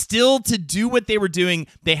 Still, to do what they were doing,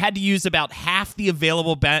 they had to use about half the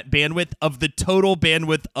available bandwidth of the total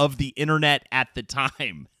bandwidth of the internet at the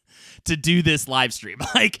time to do this live stream.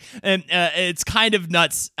 It's kind of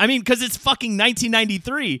nuts. I mean, because it's fucking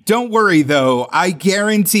 1993. Don't worry, though. I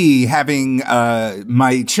guarantee having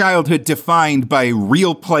my childhood defined by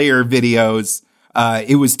real player videos,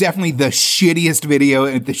 it was definitely the shittiest video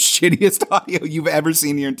and the shittiest audio you've ever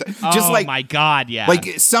seen in your entire... Oh my God, yeah.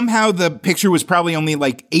 Like, somehow the picture was probably only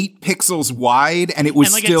like 8 pixels wide, and it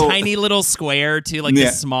was still... a tiny little square, too, the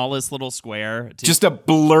smallest little square. Too. Just a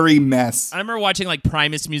blurry mess. I remember watching,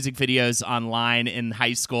 Primus music videos online in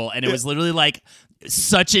high school, and it was literally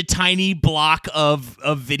such a tiny block of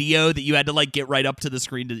video that you had to like get right up to the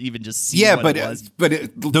screen to even just see what it was.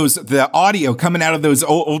 The audio coming out of those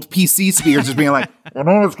old PC speakers is being like, I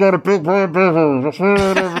know it's got a big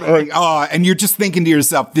like, oh, and you're just thinking to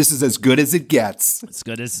yourself, this is as good as it gets. As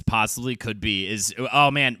good as possibly could be.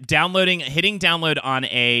 Hitting download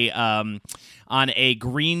on a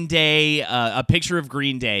Green Day, a picture of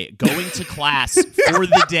Green Day, going to class for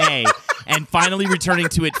the day, and finally returning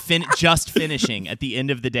to it, just finishing at the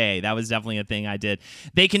end of the day. That was definitely a thing I did.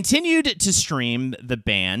 They continued to stream the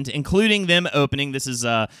band, including them opening, this is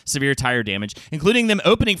Severe Tire Damage, including them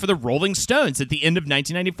opening for the Rolling Stones at the end of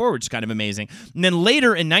 1994, which is kind of amazing. And then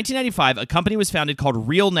later in 1995, a company was founded called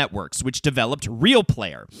Real Networks, which developed Real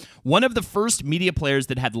Player, one of the first media players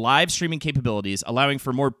that had live streaming capabilities, allowing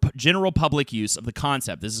for more general public use of the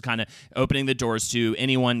concept. This is kind of opening the doors to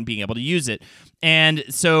anyone being able to use it. And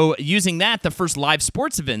so using that, the first live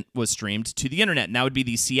sports event was streamed to the internet, and that would be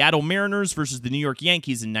the Seattle Mariners versus the New York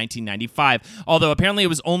Yankees in 1995, although apparently it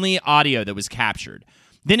was only audio that was captured.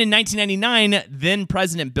 Then in 1999, then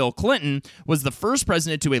President Bill Clinton was the first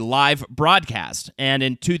president to do a live broadcast. And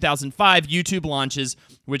in 2005, YouTube launches,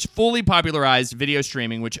 which fully popularized video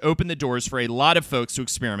streaming, which opened the doors for a lot of folks to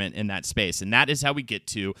experiment in that space. And that is how we get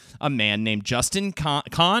to a man named Justin Kan.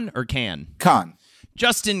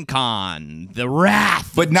 Justin Kan, the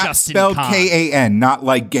wrath. But not Justin spelled Kan. K-A-N, not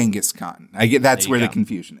like Genghis Khan. I get that's where the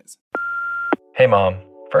confusion is. Hey, Mom.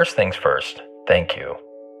 First things first, thank you.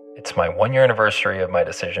 It's my 1-year anniversary of my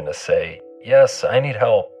decision to say, yes, I need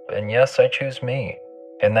help, and yes, I choose me.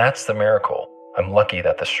 And that's the miracle. I'm lucky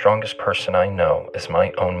that the strongest person I know is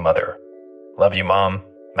my own mother. Love you, Mom.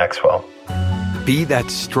 Maxwell. Be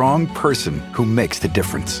that strong person who makes the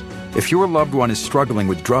difference. If your loved one is struggling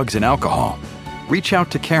with drugs and alcohol, reach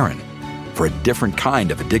out to Karen for a different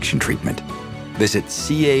kind of addiction treatment. Visit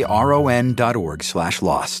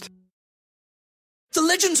caron.org/lost. The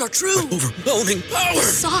legends are true. Overwhelming power! The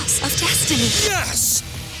sauce of destiny. Yes!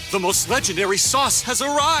 The most legendary sauce has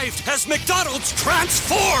arrived as McDonald's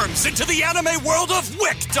transforms into the anime world of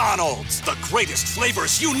WickDonald's. The greatest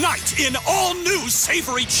flavors unite in all new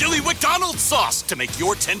savory chili WickDonald's sauce to make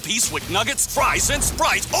your 10-piece Wick Nuggets, fries, and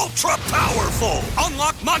Sprite ultra-powerful.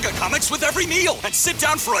 Unlock manga comics with every meal and sit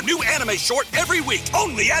down for a new anime short every week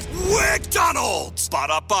only at WickDonald's.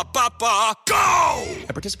 Ba-da-ba-ba-ba, go!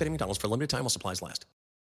 At participating McDonald's for a limited time while supplies last.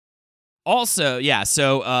 Also,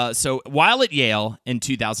 so while at Yale in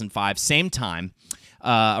 2005,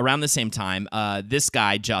 around the same time, this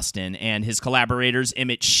guy, Justin, and his collaborators,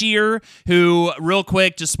 Emmett Shear, who, real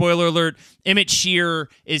quick, just spoiler alert, Emmett Shear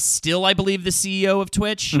is still, I believe, the CEO of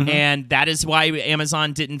Twitch, and that is why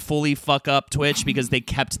Amazon didn't fully fuck up Twitch, because they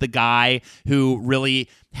kept the guy who really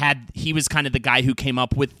he was kind of the guy who came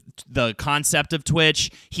up with the concept of Twitch.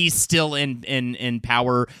 He's still in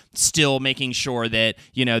power, still making sure that,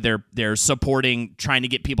 you know, they're supporting, trying to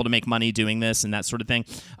get people to make money doing this and that sort of thing.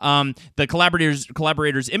 The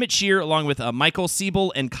collaborators Emmett Shear, along with Michael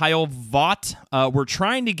Siebel and Kyle Vaught, were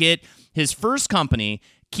trying to get his first company,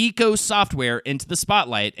 Kiko Software, into the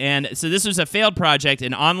spotlight. And so this was a failed project,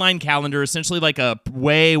 an online calendar, essentially like a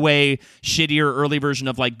way, way shittier early version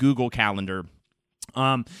of like Google Calendar.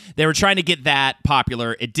 They were trying to get that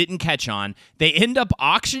popular. It didn't catch on. They end up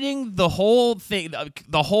auctioning the whole thing,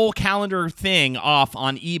 the whole calendar thing, off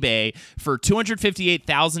on eBay for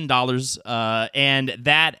 $258,000, and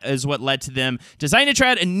that is what led to them deciding to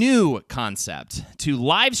try out a new concept to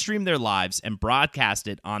live stream their lives and broadcast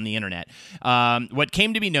it on the internet. What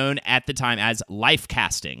came to be known at the time as life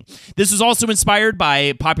casting. This was also inspired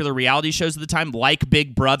by popular reality shows at the time, like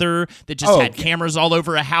Big Brother, that just had cameras all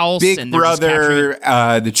over a house. Big and Brother,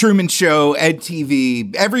 The Truman Show,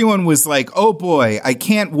 EdTV. Everyone was like, oh boy, I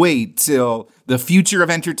can't wait till the future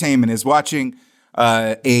of entertainment is watching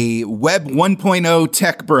a Web 1.0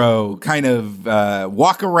 tech bro kind of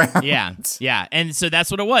walk around. Yeah. And so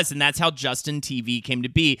that's what it was. And that's how Justin TV came to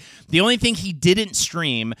be. The only thing he didn't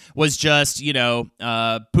stream was just,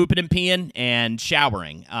 pooping and peeing and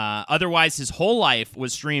showering. Otherwise, his whole life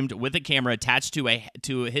was streamed with a camera attached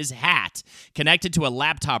to his hat, connected to a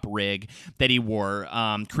laptop rig that he wore,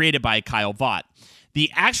 created by Kyle Vaught. The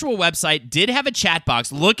actual website did have a chat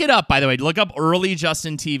box. Look it up, by the way. Look up early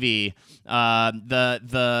Justin TV.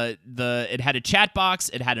 It had a chat box.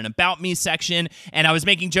 It had an About Me section, and I was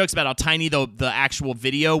making jokes about how tiny the actual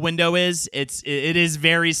video window is. It is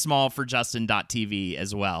very small for Justin.tv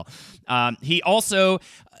as well. He also,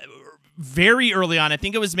 very early on, I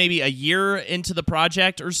think it was maybe a year into the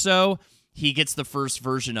project or so, he gets the first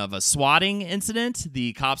version of a swatting incident.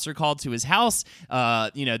 The cops are called to his house.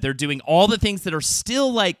 They're doing all the things that are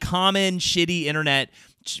still like common shitty internet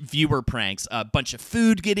viewer pranks, a bunch of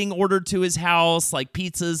food getting ordered to his house, like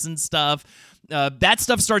pizzas and stuff. That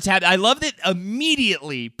stuff starts happening. I love that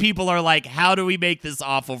immediately people are like, how do we make this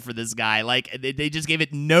awful for this guy? Like, they just gave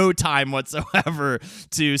it no time whatsoever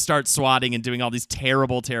to start swatting and doing all these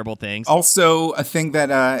terrible, terrible things. Also, a thing that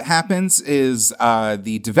happens is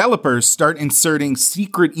the developers start inserting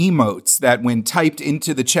secret emotes that, when typed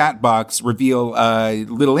into the chat box, reveal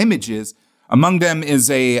little images. Among them is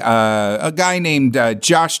a guy named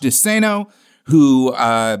Josh DeSano, who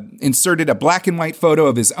inserted a black and white photo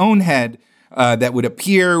of his own head that would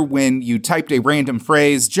appear when you typed a random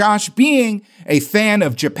phrase. Josh, being a fan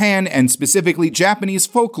of Japan and specifically Japanese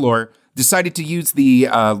folklore, decided to use the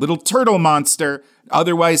little turtle monster,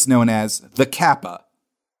 otherwise known as the Kappa,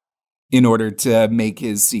 in order to make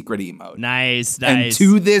his secret emote. Nice. And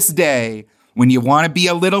to this day, when you want to be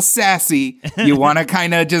a little sassy, you want to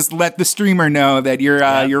kind of just let the streamer know that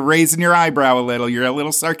you're raising your eyebrow a little, you're a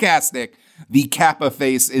little sarcastic, the Kappa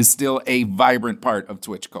face is still a vibrant part of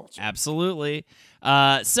Twitch culture. Absolutely.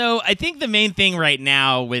 So I think the main thing right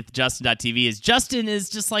now with Justin.tv is Justin is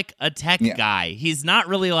just like a tech guy. He's not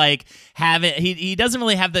really like he doesn't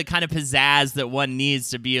really have the kind of pizzazz that one needs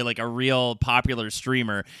to be like a real popular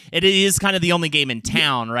streamer. It is kind of the only game in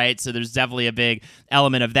town, right? So there's definitely a big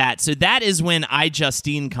element of that. So that is when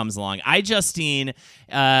iJustine comes along. iJustine,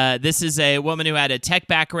 this is a woman who had a tech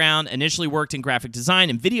background, initially worked in graphic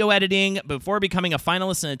design and video editing before becoming a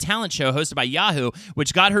finalist in a talent show hosted by Yahoo,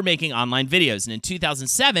 which got her making online videos. And in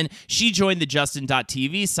 2007, she joined the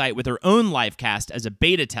Justin.tv site with her own live cast as a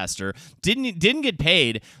beta tester. Didn't get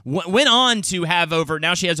paid. Went on to have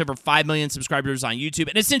now she has over 5 million subscribers on YouTube.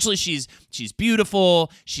 And essentially she's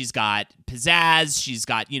beautiful. She's got pizzazz. She's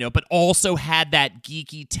got, but also had that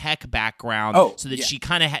geeky tech background so that she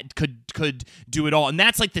kind of could do it all. And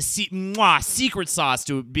that's like the secret sauce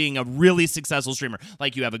to being a really successful streamer.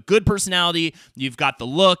 Like, you have a good personality, you've got the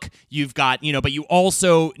look, you've got, but you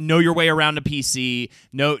also know your way around a PC,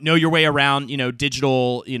 know your way around,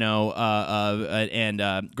 digital, and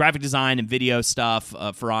graphic design and video stuff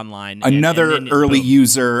for online. Another early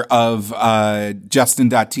user of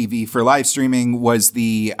Justin.tv for live streaming was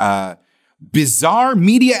the bizarre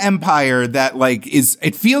media empire that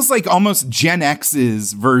it feels like almost Gen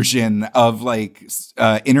X's version of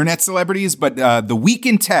internet celebrities, but the Week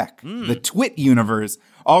in Tech, the Twit universe,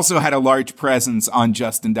 also had a large presence on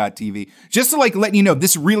Justin.tv. Just to let you know,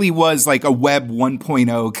 this really was like a Web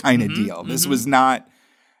 1.0 kind of deal. This was not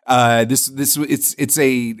the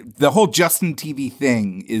whole Justin TV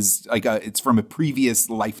thing is it's from a previous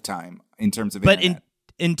lifetime in terms of internet.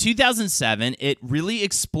 In 2007, it really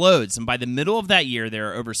explodes, and by the middle of that year,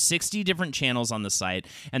 there are over 60 different channels on the site,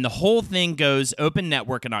 and the whole thing goes open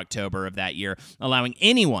network in October of that year, allowing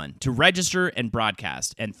anyone to register and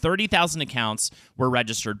broadcast, and 30,000 accounts were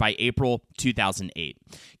registered by April 2008.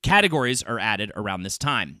 Categories are added around this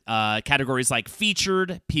time. Categories like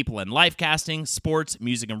featured, people in live casting, sports,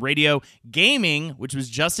 music and radio, gaming, which was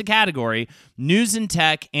just a category, news and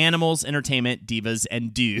tech, animals, entertainment, divas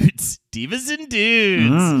and dudes. Divas and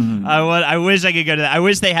dudes. I wish I could go to that. I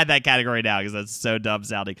wish they had that category now because that's so dumb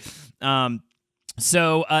sounding.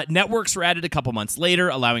 So networks were added a couple months later,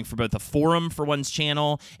 allowing for both a forum for one's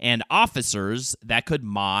channel and officers that could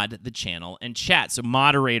mod the channel and chat. So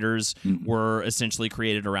moderators were essentially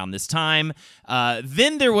created around this time.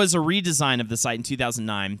 Then there was a redesign of the site in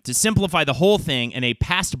 2009 to simplify the whole thing, and a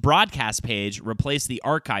past broadcast page replaced the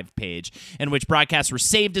archive page, in which broadcasts were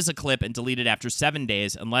saved as a clip and deleted after 7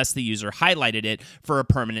 days unless the user highlighted it for a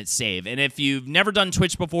permanent save. And if you've never done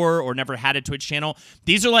Twitch before or never had a Twitch channel,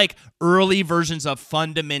 these are like early versions of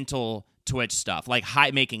fundamental Twitch stuff, like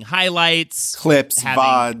making highlights, clips,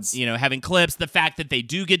 VODs, having clips. The fact that they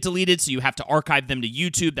do get deleted, so you have to archive them to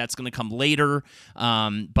YouTube. That's going to come later,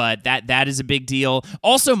 but that is a big deal.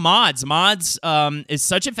 Also, mods is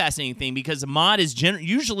such a fascinating thing because a mod is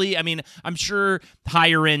usually, I'm sure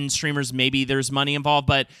higher end streamers, maybe there's money involved,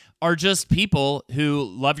 but are just people who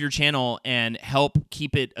love your channel and help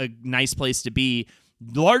keep it a nice place to be,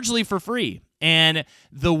 largely for free. And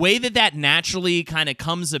the way that naturally kind of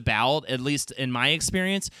comes about, at least in my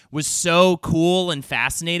experience, was so cool and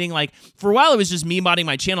fascinating. Like, for a while, it was just me modding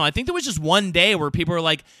my channel. I think there was just one day where people were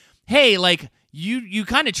like, hey, you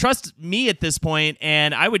kind of trust me at this point,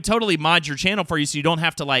 and I would totally mod your channel for you so you don't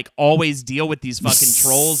have to like always deal with these fucking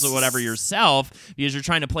trolls or whatever yourself because you're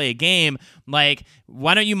trying to play a game. Like,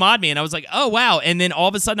 why don't you mod me? And I was like, oh, wow. And then all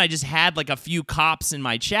of a sudden I just had like a few cops in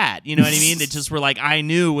my chat, you know what I mean? That just were like, I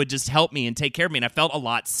knew would just help me and take care of me. And I felt a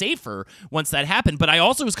lot safer once that happened. But I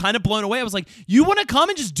also was kind of blown away. I was like, you want to come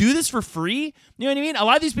and just do this for free? You know what I mean? A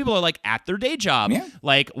lot of these people are like at their day job,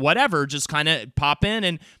 like whatever, just kind of pop in.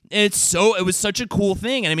 And it was such a cool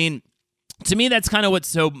thing. And I mean, to me, that's kind of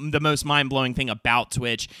what's the most mind-blowing thing about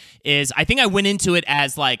Twitch is I think I went into it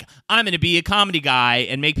as like, I'm going to be a comedy guy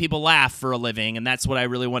and make people laugh for a living, and that's what I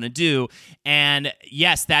really want to do. And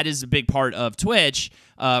yes, that is a big part of Twitch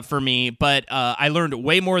for me, but I learned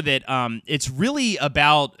way more that it's really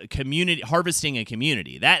about community, harvesting a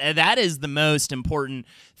community. That is the most important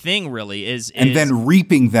thing, really. And then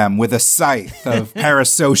reaping them with a scythe of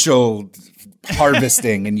parasocial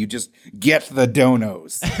harvesting, and you just get the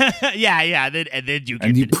donos. yeah.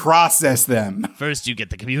 Then you process them. First, you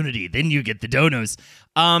get the community, then you get the donos.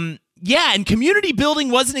 Yeah, and community building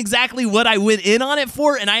wasn't exactly what I went in on it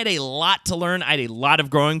for, and I had a lot to learn. I had a lot of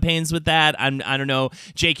growing pains with that. I don't know,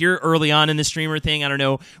 Jake, you're early on in the streamer thing. I don't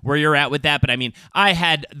know where you're at with that, but I mean, I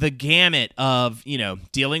had the gamut of,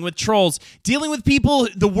 dealing with trolls, dealing with people.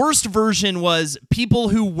 The worst version was people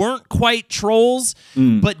who weren't quite trolls,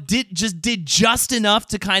 but did just enough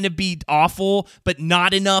to kind of be awful, but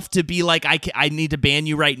not enough to be like, I need to ban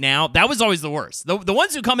you right now. That was always the worst. The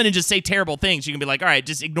ones who come in and just say terrible things, you can be like, all right,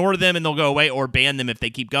 just ignore them and they'll go away, or ban them if they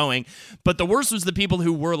keep going. But the worst was the people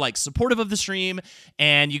who were like supportive of the stream,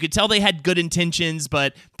 and you could tell they had good intentions,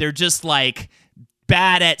 but they're just like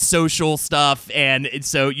bad at social stuff, and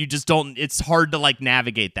so you just don't, it's hard to like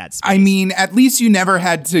navigate that space. I mean, at least you never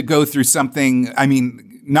had to go through something, I mean,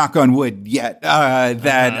 knock on wood yet,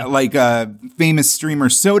 that like a famous streamer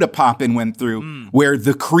Soda Poppin went through, where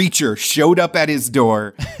the creature showed up at his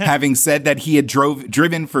door having said that he had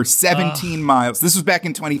driven for 17 miles. This was back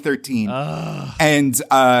in 2013. And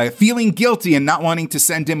feeling guilty and not wanting to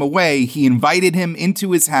send him away, he invited him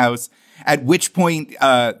into his house, at which point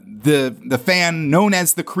the fan known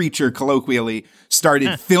as the creature colloquially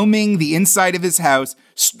started filming the inside of his house,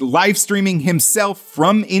 live streaming himself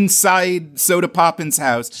from inside Soda Poppin's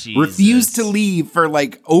house, Jesus. Refused to leave for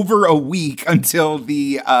like over a week until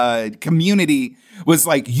the community was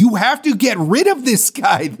like, you have to get rid of this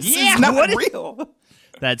guy. This is not real.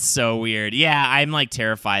 That's so weird. Yeah, I'm like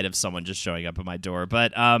terrified of someone just showing up at my door.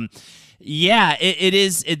 But yeah, it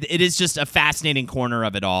is just a fascinating corner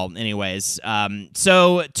of it all. Anyways,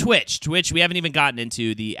 so Twitch, we haven't even gotten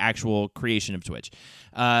into the actual creation of Twitch.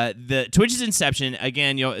 The Twitch's inception,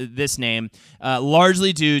 again, this name,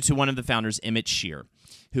 largely due to one of the founders, Emmett Shear,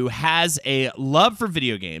 who has a love for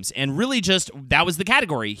video games, and really just that was the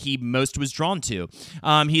category he most was drawn to.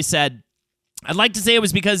 He said, I'd like to say it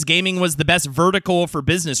was because gaming was the best vertical for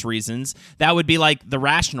business reasons. That would be like the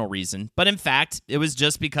rational reason. But in fact, it was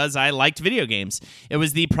just because I liked video games. It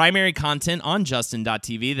was the primary content on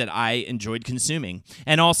Justin.tv that I enjoyed consuming.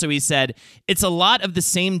 And also he said, it's a lot of the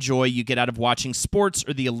same joy you get out of watching sports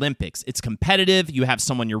or the Olympics. It's competitive. You have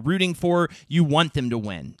someone you're rooting for. You want them to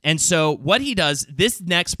win. And so what he does, this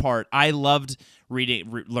next part, I loved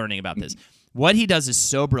learning about this. What he does is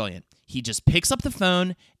so brilliant. He just picks up the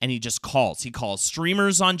phone and he just calls. He calls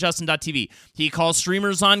streamers on Justin.tv. He calls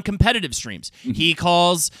streamers on competitive streams. He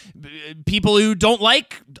calls people who don't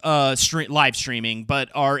like live streaming but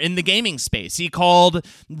are in the gaming space. He called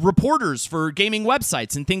reporters for gaming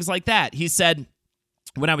websites and things like that. He said,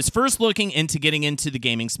 when I was first looking into getting into the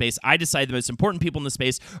gaming space, I decided the most important people in the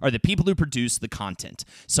space are the people who produce the content.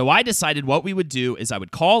 So I decided what we would do is I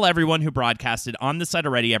would call everyone who broadcasted on the site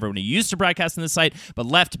already, everyone who used to broadcast on the site but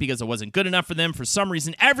left because it wasn't good enough for them for some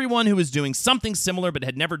reason, everyone who was doing something similar but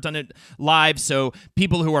had never done it live, so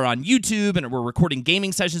people who are on YouTube and were recording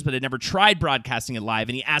gaming sessions but had never tried broadcasting it live,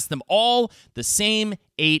 and he asked them all the same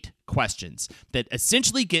 8 questions that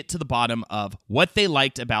essentially get to the bottom of what they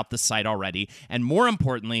liked about the site already, and more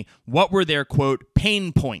importantly, what were their, quote,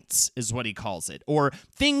 pain points, is what he calls it, or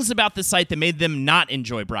things about the site that made them not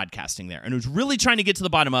enjoy broadcasting there. And it was really trying to get to the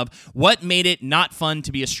bottom of what made it not fun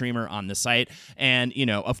to be a streamer on the site, and,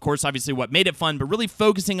 of course, obviously what made it fun, but really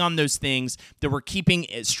focusing on those things that were keeping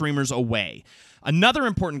streamers away. Another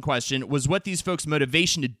important question was what these folks'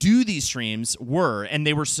 motivation to do these streams were, and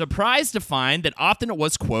they were surprised to find that often it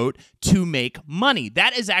was, quote, to make money.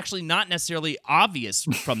 That is actually not necessarily obvious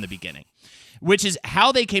from the beginning. which is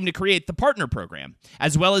how they came to create the partner program,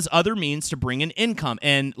 as well as other means to bring in income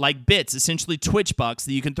and like bits, essentially Twitch bucks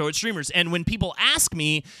that you can throw at streamers. And when people ask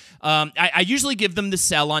me, I usually give them the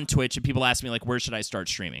sell on Twitch, and people ask me like, where should I start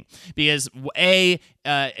streaming? Because usually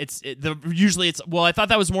it's I thought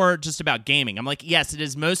that was more just about gaming. I'm like, yes, it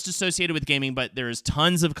is most associated with gaming, but there is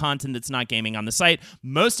tons of content that's not gaming on the site.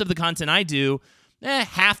 Most of the content I do,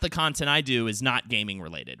 half the content I do is not gaming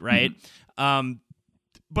related, right?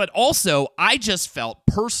 But also, I just felt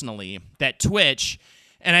personally that Twitch,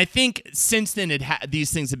 and I think since then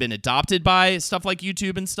these things have been adopted by stuff like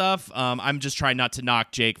YouTube and stuff. I'm just trying not to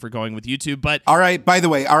knock Jake for going with YouTube, but all right. By the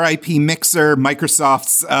way, R.I.P. Mixer,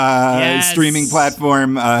 Microsoft's streaming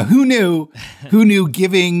platform. Who knew? Who knew?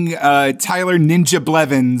 Giving Tyler Ninja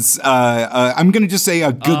Blevins, I'm going to just say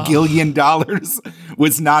 $1 gagillion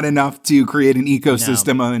was not enough to create an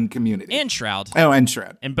ecosystem and community. And Shroud. Oh, and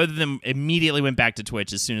Shroud. And both of them immediately went back to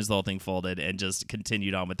Twitch as soon as the whole thing folded and just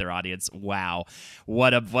continued on with their audience. Wow.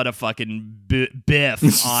 What a fucking biff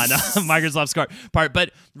on Microsoft's part.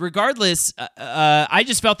 But regardless, I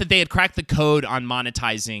just felt that they had cracked the code on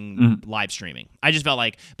monetizing live streaming. I just felt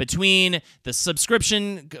like between the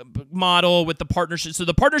subscription model with the partnership. So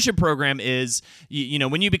the partnership program is,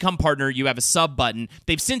 when you become partner, you have a sub button.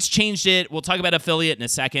 They've since changed it. We'll talk about affiliate in a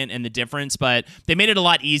second and the difference, but they made it a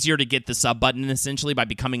lot easier to get the sub button essentially by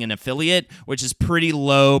becoming an affiliate, which is pretty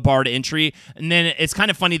low bar to entry. And then it's kind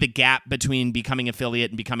of funny the gap between becoming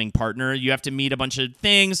affiliate and becoming partner. You have to meet a bunch of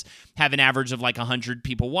things, have an average of like 100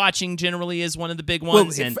 people watching generally is one of the big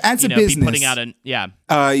ones. Well, and as a business, be putting out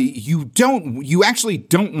you actually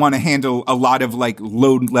don't want to handle a lot of like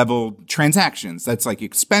low level transactions. That's like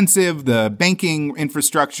expensive, the banking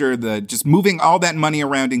infrastructure, the just moving all that money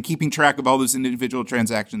around and keeping track of all those individual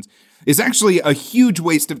transactions is actually a huge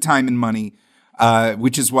waste of time and money,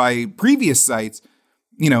 which is why previous sites,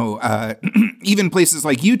 even places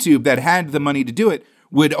like YouTube that had the money to do it,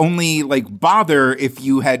 would only like bother if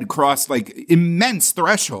you had crossed like immense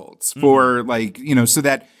thresholds for so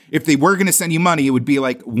that if they were going to send you money, it would be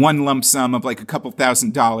like one lump sum of like a couple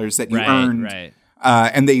 $1,000s that you earned. Right.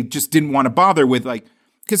 And they just didn't want to bother with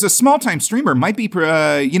because a small time streamer might be,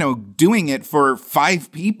 doing it for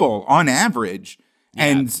 5 people on average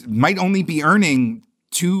and might only be earning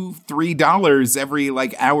 $2-3 every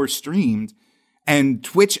like hour streamed. And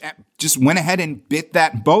Twitch just went ahead and bit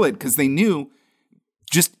that bullet because they knew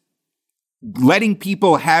just letting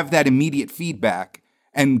people have that immediate feedback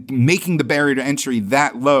and making the barrier to entry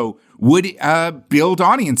that low would build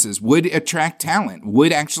audiences, would attract talent,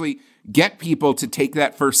 would actually get people to take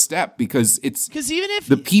that first step because even if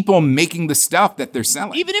the people making the stuff that they're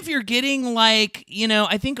selling. Even if you're getting like,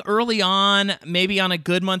 I think early on, maybe on a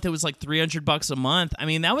good month, it was like $300 a month. I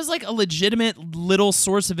mean, that was like a legitimate little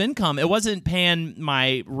source of income. It wasn't paying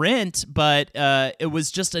my rent, but it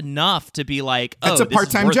was just enough to be like, that's a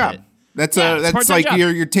part-time job. That's like job.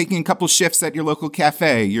 You're taking a couple shifts at your local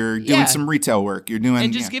cafe. You're doing some retail work. You're doing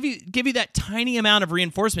and just give you that tiny amount of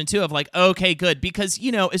reinforcement too of like, okay, good, because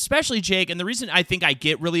especially Jake, and the reason I think I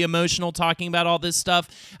get really emotional talking about all this stuff.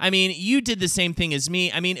 I mean, you did the same thing as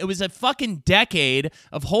me. I mean, it was a fucking decade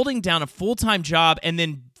of holding down a full-time job and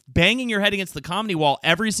then banging your head against the comedy wall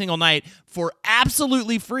every single night for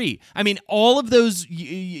absolutely free. I mean, all of those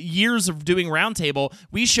years of doing Roundtable,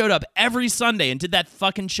 we showed up every Sunday and did that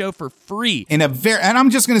fucking show for free. In and I'm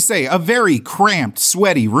just going to say, a very cramped,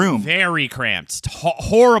 sweaty room. Very cramped,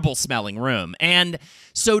 horrible smelling room. And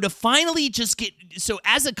so to finally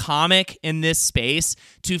as a comic in this space,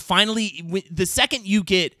 to finally, the second you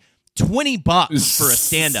get $20 for a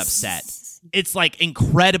stand-up set, it's like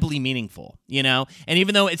incredibly meaningful, and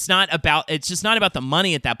even though it's just not about the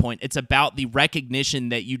money at that point, it's about the recognition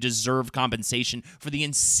that you deserve compensation for the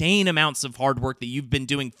insane amounts of hard work that you've been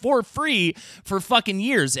doing for free for fucking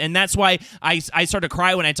years. And that's why I start to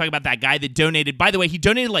cry when I talk about that guy that donated. By the way, he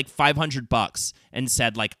donated like $500 and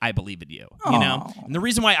said like, I believe in you, and the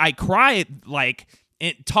reason why I cry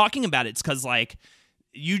talking about it's because like,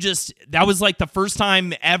 that was like the first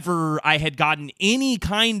time ever I had gotten any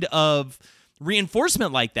kind of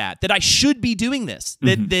reinforcement like that I should be doing this,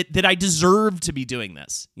 that I deserve to be doing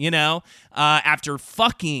this, after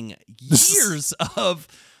fucking years of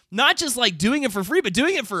not just like doing it for free, but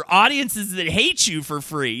doing it for audiences that hate you for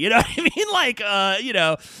free. You know what I mean? Like,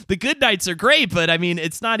 the good nights are great, but I mean,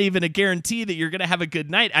 it's not even a guarantee that you're going to have a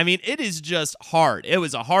good night. I mean, it is just hard. It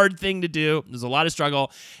was a hard thing to do. There's a lot of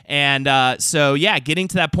struggle. And so, yeah, getting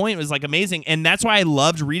to that point was like amazing. And that's why I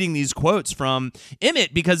loved reading these quotes from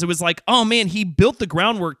Emmett, because it was like, oh man, he built the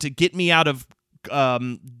groundwork to get me out of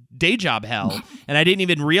day job hell. And I didn't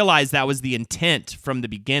even realize that was the intent from the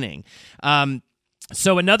beginning.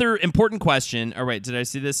 So another important question. Oh, wait, did I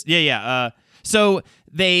see this? Yeah. So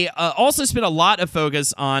they also spent a lot of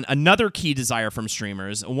focus on another key desire from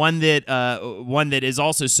streamers, one that is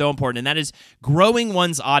also so important, and that is growing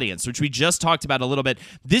one's audience, which we just talked about a little bit.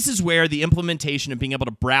 This is where the implementation of being able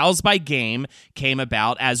to browse by game came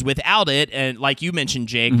about, as without it, and like you mentioned,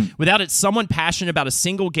 Jake, without it, someone passionate about a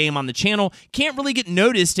single game on the channel can't really get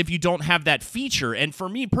noticed if you don't have that feature. And for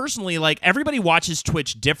me personally, like, everybody watches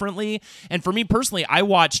Twitch differently, and for me personally, I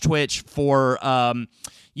watch Twitch for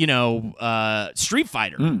Street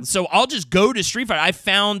Fighter. So I'll just go to Street Fighter. I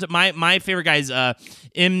found my favorite guy is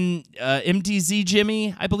MDZ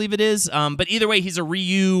Jimmy, I believe it is. But either way, he's a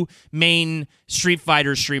Ryu main Street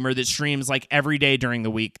Fighter streamer that streams like every day during the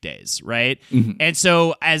weekdays, right? And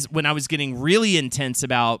so when I was getting really intense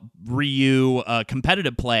about Ryu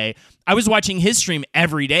competitive play, I was watching his stream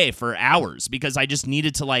every day for hours because I just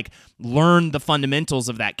needed to like learn the fundamentals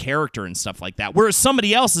of that character and stuff like that. Whereas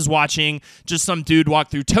somebody else is watching just some dude walk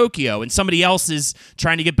through Tokyo, and somebody else is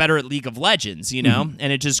trying to get better at League of Legends, and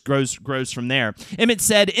it just grows from there. Emmett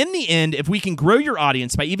said, in the end, if we can grow your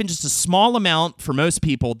audience by even just a small amount for most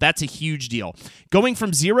people, that's a huge deal. Going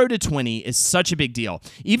from 0 to 20 is such a big deal.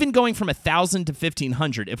 Even going from 1,000 to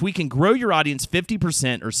 1,500, if we can grow your audience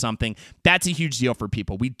 50% or something, that's a huge deal for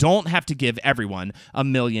people. We don't have to give everyone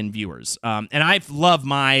 1 million viewers. And I love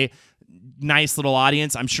my nice little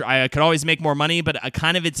audience. I'm sure I could always make more money, but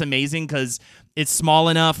it's amazing because it's small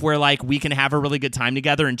enough where like we can have a really good time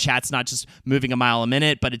together, and chat's not just moving a mile a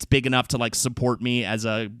minute, but it's big enough to like support me as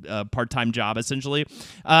a part-time job, essentially.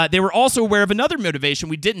 They were also aware of another motivation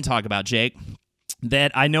we didn't talk about, Jake,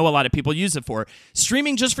 that I know a lot of people use it for: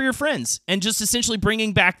 streaming just for your friends, and just essentially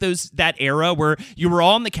bringing back that era where you were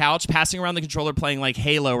all on the couch passing around the controller playing like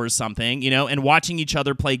Halo or something, and watching each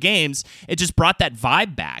other play games. It just brought that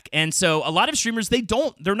vibe back. And so a lot of streamers,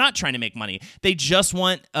 they're not trying to make money. They just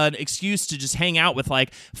want an excuse to just hang out with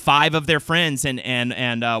like 5 of their friends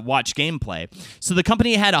and watch gameplay. So the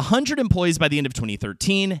company had 100 employees by the end of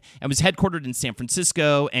 2013 and was headquartered in San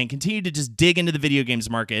Francisco, and continued to just dig into the video games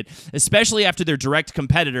market, especially after their direct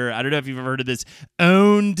competitor, I don't know if you've ever heard of this,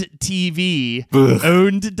 Owned TV,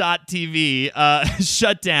 Owned.tv,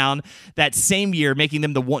 shut down that same year, making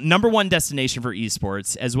them the number one destination for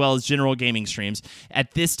esports, as well as general gaming streams.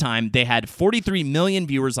 At this time, they had 43 million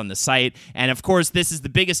viewers on the site, and of course, this is the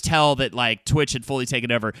biggest tell that like Twitch had fully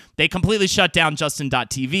taken over. They completely shut down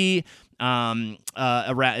Justin.tv, starting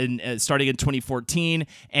in 2014,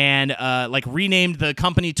 and like renamed the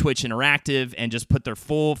company Twitch Interactive and just put their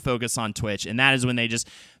full focus on Twitch. And that is when they just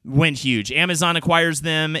went huge. Amazon acquires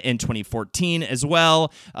them in 2014 as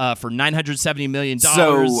well for $970 million.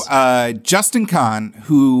 So Justin Kan,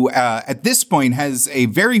 who at this point has a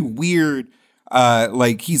very weird,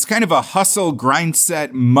 he's kind of a hustle, grind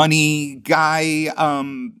set, money guy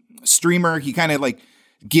streamer. He kind of like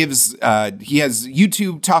gives he has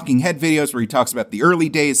YouTube talking head videos where he talks about the early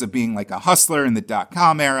days of being like a hustler in the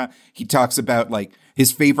 .com era. He talks about like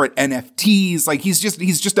his favorite NFTs. Like he's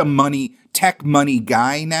just a tech money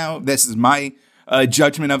guy now. This is my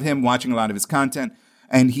judgment of him watching a lot of his content.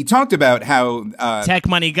 And he talked about how Tech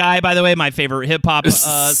Money Guy, by the way, my favorite hip hop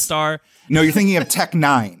star. No, you're thinking of Tech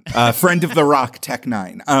N9ne, friend of The Rock, Tech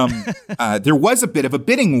N9ne. There was a bit of a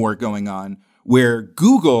bidding war going on where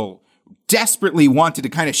Google desperately wanted to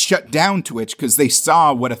kind of shut down Twitch because they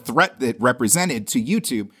saw what a threat that represented to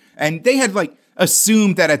YouTube. And they had like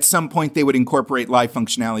assumed that at some point they would incorporate live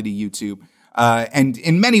functionality to YouTube. And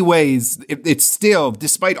in many ways, it's still,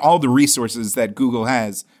 despite all the resources that Google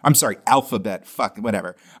has, Alphabet,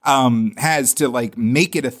 has to like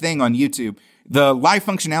make it a thing on YouTube, the live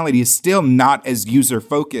functionality is still not as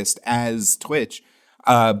user-focused as Twitch.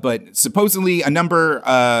 But supposedly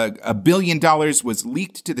 $1 billion was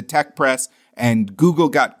leaked to the tech press, and Google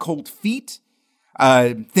got cold feet,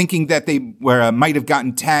 thinking that they might have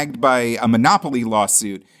gotten tagged by a monopoly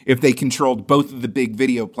lawsuit if they controlled both of the big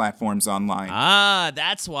video platforms online. Ah,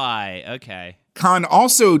 that's why. Okay. Khan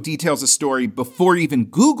also details a story before even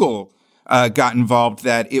Google got involved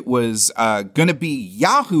that it was going to be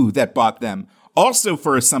Yahoo that bought them, also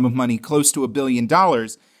for a sum of money close to $1 billion.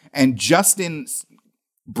 And Justin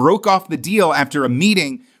broke off the deal after a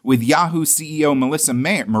meeting with Yahoo CEO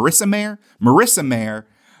Marissa Mayer,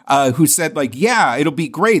 who said like, yeah, it'll be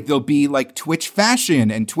great. There'll be like Twitch fashion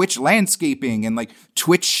and Twitch landscaping and like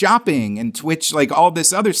Twitch shopping and Twitch, like all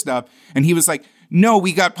this other stuff. And he was like, no,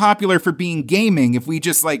 we got popular for being gaming. If we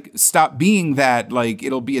just like stop being that, like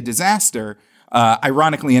it'll be a disaster.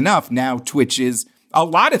 Ironically enough, now Twitch is a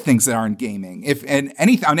lot of things that aren't gaming.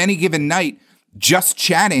 On any given night, just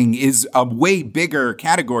chatting is a way bigger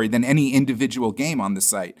category than any individual game on the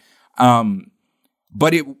site.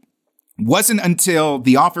 But it wasn't until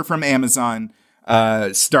the offer from Amazon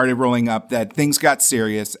started rolling up that things got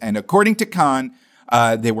serious. And according to Khan,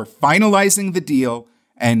 they were finalizing the deal,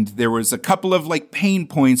 and there was a couple of like pain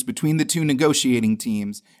points between the two negotiating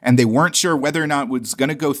teams, and they weren't sure whether or not it was going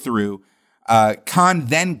to go through. Khan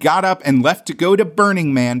then got up and left to go to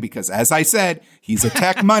Burning Man because, as I said, he's a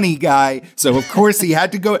tech money guy. So, of course, he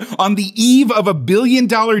had to go on the eve of $1 billion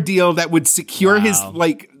deal that would secure his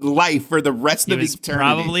life for the rest of eternity.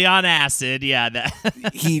 Probably on acid. Yeah.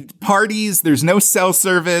 He parties. There's no cell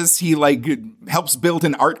service. He helps build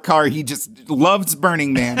an art car. He just loves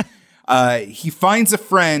Burning Man. He finds a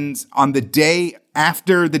friend on the day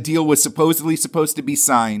after the deal was supposedly supposed to be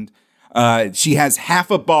signed. She has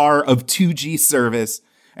half a bar of 2G service,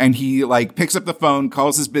 and he picks up the phone,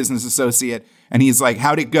 calls his business associate, and he's like,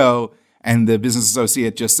 "How'd it go?" And the business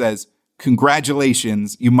associate just says,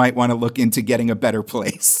 "Congratulations, you might want to look into getting a better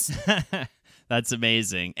place." That's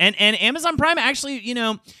amazing. And Amazon Prime actually,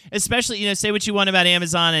 especially, say what you want about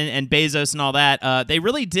Amazon and Bezos and all that, they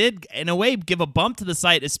really did, in a way, give a bump to the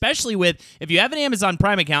site, especially if you have an Amazon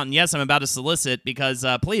Prime account, and yes, I'm about to solicit, because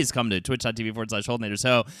please come to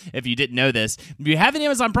twitch.tv/Holdenators. If you didn't know this, if you have an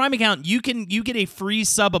Amazon Prime account, you get a free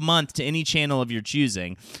sub a month to any channel of your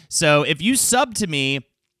choosing. So if you sub to me,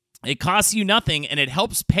 it costs you nothing, and it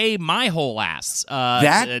helps pay my whole ass.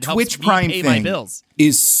 That Twitch Prime thing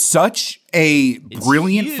is such a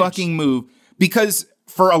brilliant fucking move, because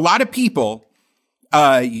for a lot of people,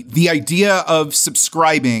 the idea of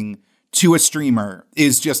subscribing to a streamer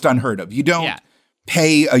is just unheard of. You don't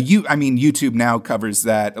pay YouTube now covers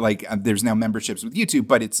that. There's now memberships with YouTube,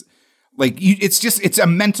 but it's it's a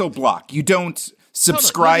mental block. You don't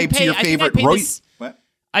subscribe to your favorite.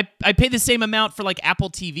 I pay the same amount for Apple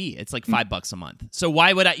TV. It's $5 a month. So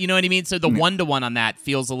why would I, you know what I mean? So the one-to-one on that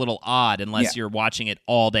feels a little odd unless you're watching it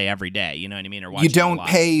all day, every day. You know what I mean? Or watching you don't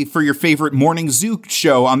pay for your favorite morning zoo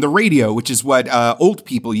show on the radio, which is what old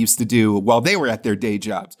people used to do while they were at their day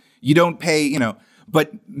jobs. You don't pay,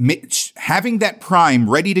 but having that Prime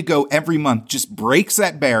ready to go every month just breaks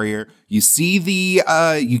that barrier. You see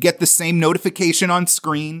you get the same notification on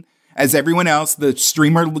screen as everyone else. The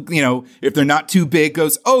streamer, if they're not too big,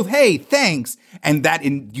 goes, "Oh, hey, thanks." And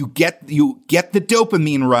you get the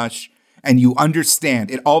dopamine rush, and you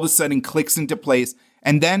understand. It all of a sudden clicks into place.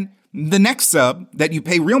 And then the next sub that you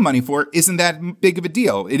pay real money for isn't that big of a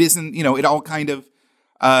deal. It isn't, it all kind of,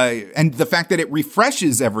 and the fact that it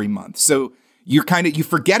refreshes every month. So you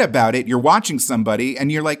forget about it. You're watching somebody and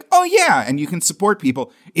you're like, "Oh yeah." And you can support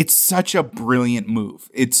people. It's such a brilliant move.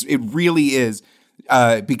 It really is.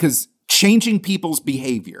 Because changing people's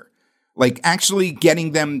behavior, actually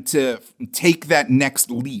getting them to take that next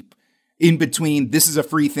leap in between, this is a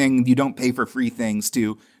free thing, you don't pay for free things,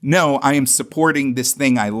 to, no, I am supporting this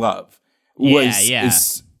thing I love.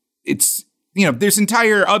 There's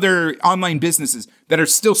entire other online businesses that are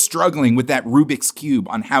still struggling with that Rubik's Cube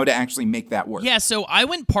on how to actually make that work. Yeah, so I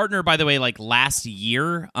went partner, by the way, last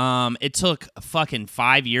year. It took fucking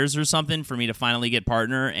 5 years or something for me to finally get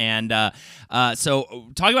partner. And so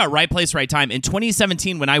talking about right place, right time. In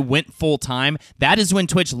 2017, when I went full time, that is when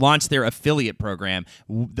Twitch launched their affiliate program,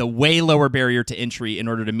 the way lower barrier to entry in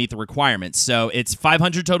order to meet the requirements. So it's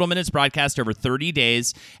 500 total minutes broadcast over 30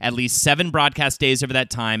 days, at least 7 broadcast days over that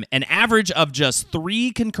time, an average of just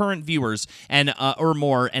 3 concurrent viewers and or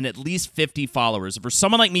more, and at least 50 followers. For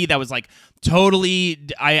someone like me that was totally,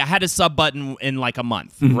 I had a sub button in a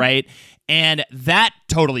month, right? And that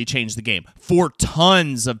totally changed the game for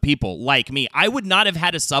tons of people like me. I would not have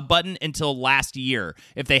had a sub button until last year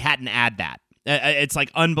if they hadn't added that. It's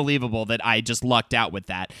unbelievable that I just lucked out with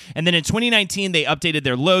that. And then in 2019, they updated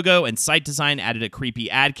their logo and site design, added a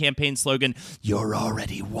creepy ad campaign slogan, "You're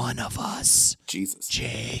already one of us." Jesus.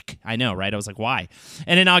 Jake. I know, right? I was like, why?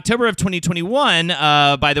 And in October of 2021,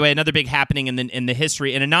 by the way, another big happening in the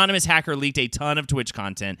history, an anonymous hacker leaked a ton of Twitch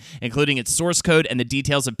content, including its source code and the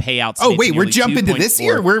details of payouts. Oh, wait, we're jumping to this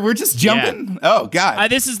here? We're just jumping? Yeah. Oh, God.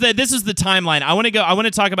 This is the timeline.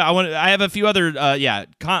 I have a few other,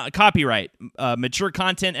 copyright. Mature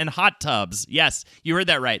content and hot tubs. Yes, you heard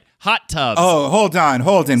that right. Hot tubs. Oh, hold on.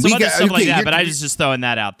 Some other stuff like that, but I was just throwing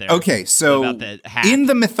that out there. Okay, so in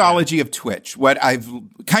the mythology of Twitch, what I've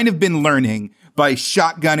kind of been learning by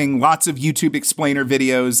shotgunning lots of YouTube explainer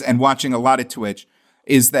videos and watching a lot of Twitch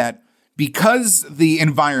is that because the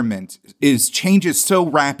environment changes so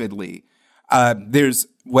rapidly, there's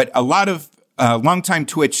what a lot of longtime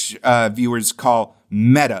Twitch viewers call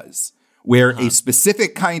metas, where a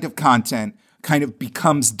specific kind of content kind of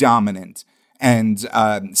becomes dominant. And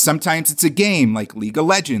sometimes it's a game like League of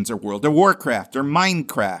Legends or World of Warcraft or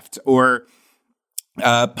Minecraft or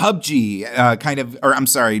PUBG,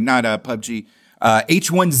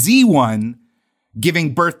 H1Z1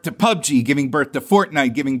 giving birth to PUBG, giving birth to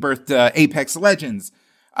Fortnite, giving birth to Apex Legends.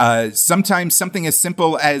 Sometimes something as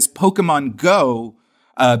simple as Pokemon Go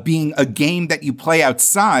being a game that you play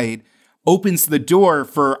outside opens the door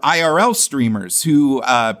for IRL streamers who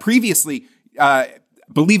previously,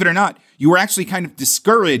 believe it or not, you were actually kind of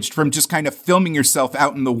discouraged from just kind of filming yourself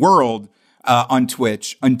out in the world on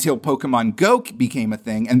Twitch until Pokemon Go became a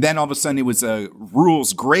thing. And then all of a sudden it was a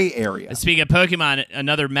rules gray area. Speaking of Pokemon,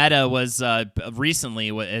 another meta was recently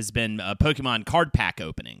has been Pokemon card pack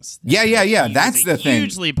openings. Yeah. That's the thing.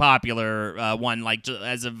 Hugely popular one, like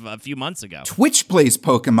as of a few months ago. Twitch plays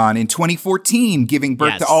Pokemon in 2014, giving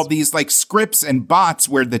birth to all these like scripts and bots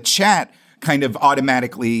where the chat kind of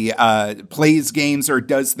automatically plays games or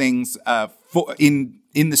does things in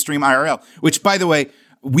the stream IRL, which, by the way,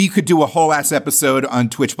 we could do a whole ass episode on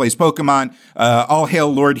Twitch Plays Pokemon. All hail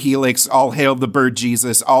Lord Helix. All hail the Bird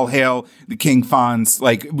Jesus. All hail the King Fonz.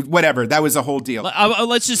 Like, whatever. That was a whole deal.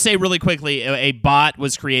 Let's just say really quickly, a bot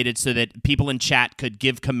was created so that people in chat could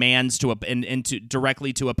give commands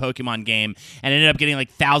directly to a Pokemon game, and it ended up getting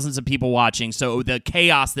like thousands of people watching. So the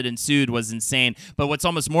chaos that ensued was insane. But what's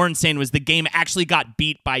almost more insane was the game actually got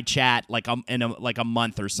beat by chat in a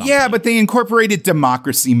month or something. Yeah, but they incorporated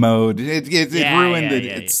democracy mode. It ruined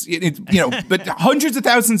it. But hundreds of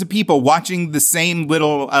thousands of people watching the same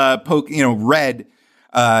little Red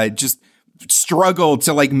just struggle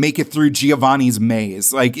to like make it through Giovanni's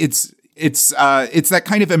maze. Like it's that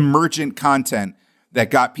kind of emergent content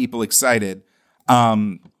that got people excited.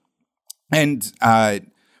 But there's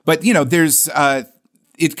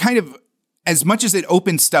it kind of, as much as it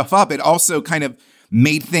opened stuff up, it also kind of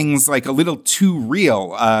made things like a little too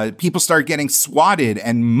real. People started getting swatted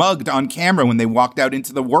and mugged on camera when they walked out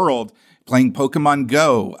into the world playing Pokemon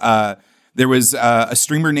Go. There was a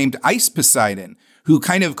streamer named Ice Poseidon who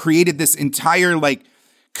kind of created this entire like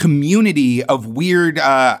community of weird.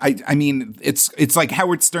 It's like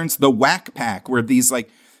Howard Stern's The Whack Pack, where these like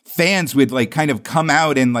fans would like kind of come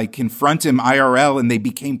out and like confront him IRL, and they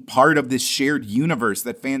became part of this shared universe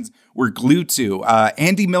that fans were glued to.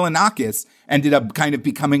 Andy Milonakis ended up kind of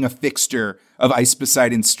becoming a fixture of Ice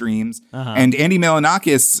Poseidon streams. And Andy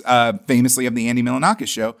Milonakis, famously of the Andy Milonakis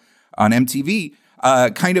Show on MTV,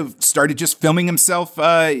 kind of started just filming himself,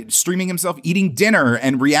 streaming himself eating dinner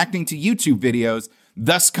and reacting to YouTube videos,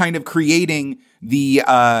 thus kind of creating the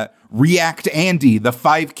React Andy, the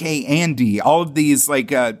 5K Andy, all of these like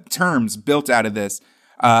terms built out of this.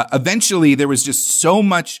 Eventually, there was just so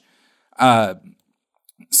much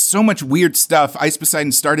weird stuff. Ice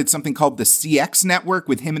Poseidon started something called the CX Network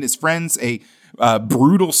with him and his friends, a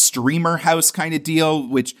brutal streamer house kind of deal,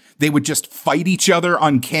 which they would just fight each other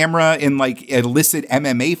on camera in like illicit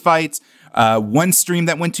MMA fights. One stream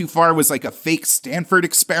that went too far was like a fake Stanford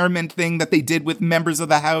experiment thing that they did with members of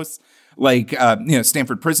the house, like,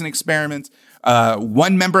 Stanford prison experiments.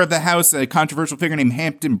 One member of the house, a controversial figure named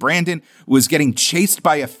Hampton Brandon, was getting chased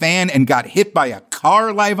by a fan and got hit by a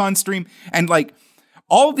car live on stream. And like,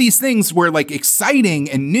 all these things were like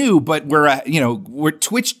exciting and new, but where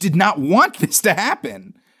Twitch did not want this to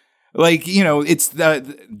happen. Like, it's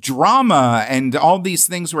the drama and all these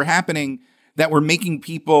things were happening that were making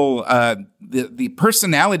people, the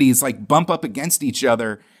personalities like bump up against each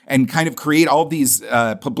other and kind of create all these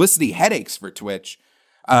publicity headaches for Twitch.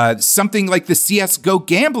 Something like the CSGO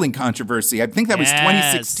gambling controversy. I think that was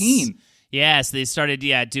 2016. Yes, they started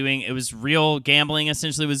doing it was real gambling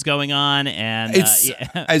essentially was going on, and so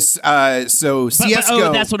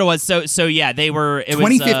CSGO. That's what it was. So yeah, they were. It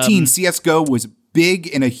 2015 CSGO was big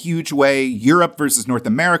in a huge way. Europe versus North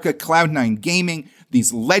America, Cloud9 Gaming,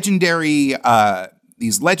 these legendary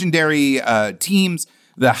teams,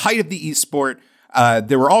 the height of the esport.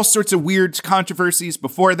 There were all sorts of weird controversies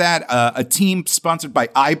before that. A team sponsored by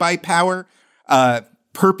iBuyPower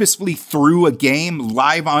purposefully threw a game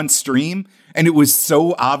live on stream, and it was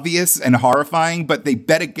so obvious and horrifying, but they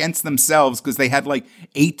bet against themselves because they had like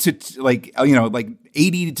 80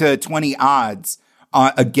 to 20 odds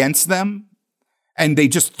against them, and they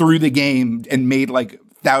just threw the game and made like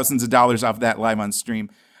thousands of dollars off that live on stream.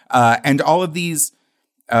 And all of these,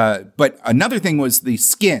 but another thing was the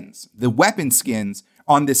skins, the weapon skins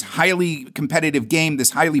on this highly competitive game,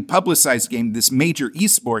 this highly publicized game, this major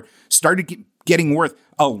esport started getting worth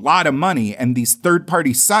a lot of money. And these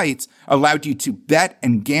third-party sites allowed you to bet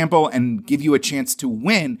and gamble and give you a chance to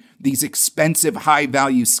win these expensive,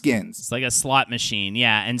 high-value skins. It's like a slot machine,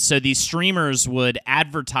 yeah. And so these streamers would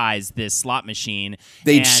advertise this slot machine.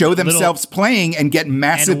 They'd show themselves playing and get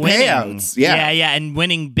massive payouts. Yeah, and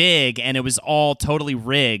winning big. And it was all totally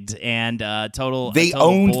rigged and total. They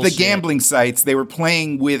owned bullshit. The gambling sites. They were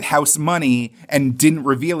playing with house money and didn't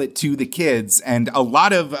reveal it to the kids. And a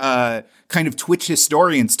lot of kind of Twitch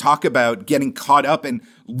historians talk about getting caught up and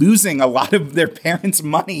losing a lot of their parents'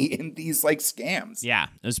 money in these like scams. Yeah,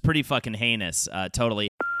 it was pretty fucking heinous, totally.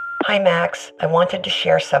 Hi, Max. I wanted to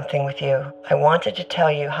share something with you. I wanted to tell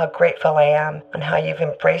you how grateful I am and how you've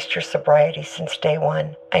embraced your sobriety since day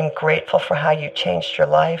one. I'm grateful for how you changed your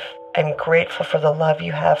life. I'm grateful for the love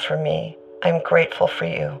you have for me. I'm grateful for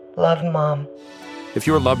you. Love, Mom. If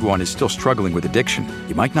your loved one is still struggling with addiction,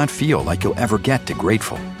 you might not feel like you'll ever get to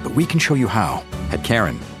grateful, but we can show you how. At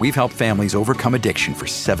Caron, we've helped families overcome addiction for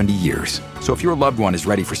 70 years. So if your loved one is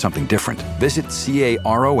ready for something different, visit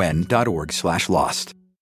caron.org/lost.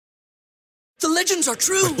 The legends are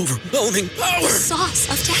true. Overwhelming power! Sauce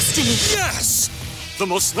of destiny. Yes! The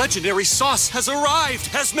most legendary sauce has arrived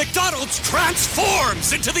as McDonald's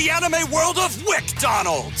transforms into the anime world of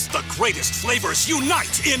WickDonald's. The greatest flavors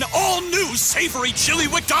unite in all new savory chili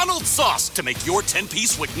McDonald's sauce to make your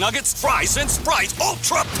 10-piece Wick Nuggets, fries, and Sprite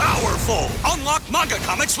ultra-powerful. Unlock manga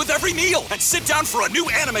comics with every meal and sit down for a new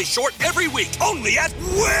anime short every week only at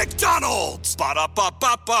WickDonald's.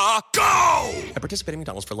 Ba-da-ba-ba-ba, go! At participating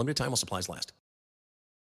McDonald's for a limited time while supplies last.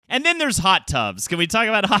 And then there's hot tubs. Can we talk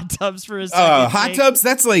about hot tubs for a second? Hot tubs?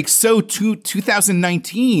 That's like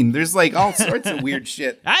 2019. There's like all sorts of weird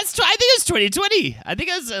shit. I think it's 2020. I think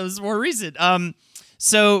it was more recent.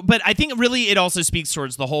 But I think really it also speaks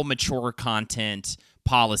towards the whole mature content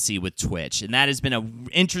policy with Twitch, and that has been an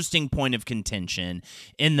interesting point of contention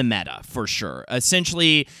in the meta for sure.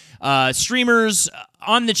 Essentially, streamers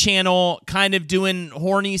on the channel kind of doing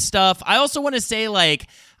horny stuff. I also want to say, like,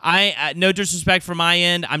 no disrespect from my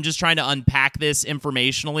end, I'm just trying to unpack this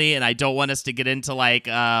informationally, and I don't want us to get into like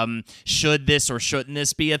should this or shouldn't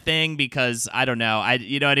this be a thing, because I don't know.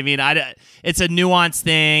 You know what I mean? It's a nuanced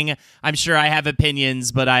thing. I'm sure I have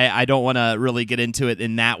opinions, but I don't want to really get into it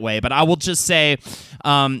in that way. But I will just say,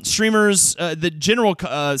 streamers, the general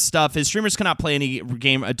stuff is streamers cannot play any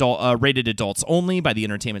game rated adults only by the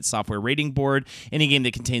Entertainment Software Rating Board. Any game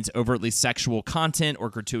that contains overtly sexual content or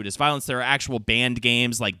gratuitous violence. There are actual banned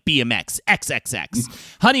games like BMX,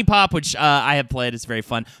 XXX, Honey Pop, which I have played. It's very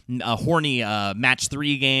fun. A horny match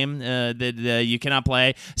 3 game that you cannot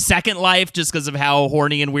play. Second Life, just because of how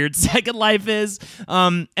horny and weird Second Life is.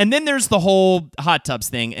 And then there's the whole hot tubs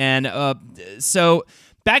thing. And so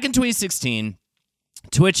back in 2016,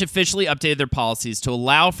 Twitch officially updated their policies to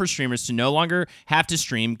allow for streamers to no longer have to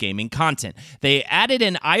stream gaming content. They added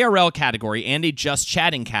an IRL category and a just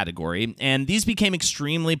chatting category, and these became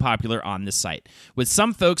extremely popular on the site, with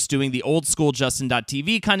some folks doing the old school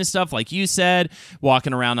Justin.tv kind of stuff, like you said,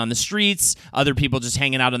 walking around on the streets, other people just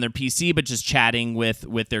hanging out on their PC, but just chatting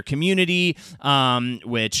with their community,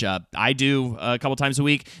 which I do a couple times a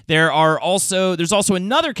week. There's also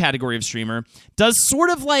another category of streamer, does sort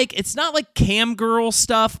of like, it's not like cam girl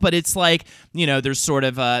stuff, but it's like, you know, there's sort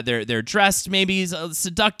of they're dressed maybe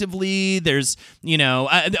seductively. There's, you know,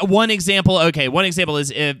 one example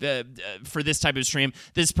is if for this type of stream,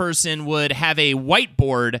 this person would have a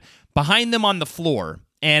whiteboard behind them on the floor,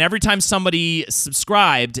 and every time somebody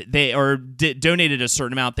subscribed, donated a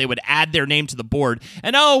certain amount, they would add their name to the board.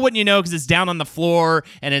 And wouldn't you know, because it's down on the floor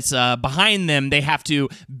and it's behind them, they have to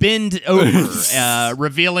bend over,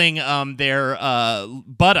 revealing their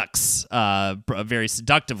buttocks very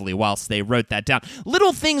seductively whilst they wrote that down.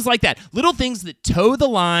 Little things like that. Little things that toe the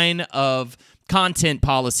line of content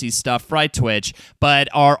policy stuff, right, Twitch, but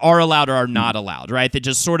are allowed or are not allowed, right? That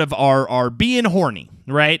just sort of are being horny,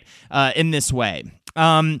 right, in this way.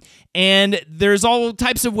 And there's all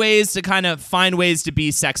types of ways to kind of find ways to be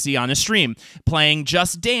sexy on a stream. Playing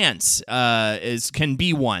Just Dance can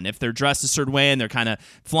be one if they're dressed a certain way and they're kind of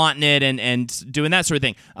flaunting it and doing that sort of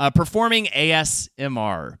thing. Performing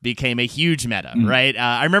ASMR became a huge meta, right?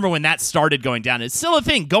 I remember when that started going down. It's still a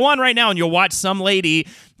thing. Go on right now and you'll watch some lady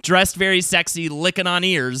dressed very sexy, licking on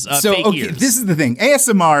ears, fake ears. This is the thing.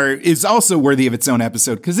 ASMR is also worthy of its own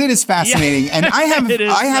episode because it is fascinating. Yeah. And I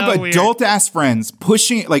have adult-ass friends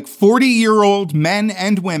pushing, like 40-year-old men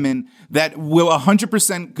and women that will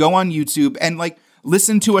 100% go on YouTube and like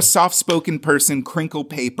listen to a soft-spoken person crinkle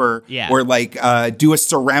paper, or like do a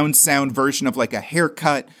surround sound version of like a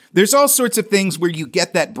haircut. There's all sorts of things where you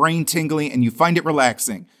get that brain tingling and you find it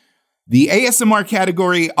relaxing. the ASMR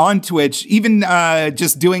category on Twitch, even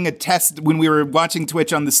just doing a test when we were watching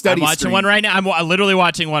Twitch on the study I'm watching stream, one right now. I'm literally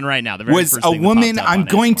watching one right now. The very was first a thing that woman, popped up I'm on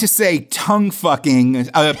going ASMR. to say, tongue fucking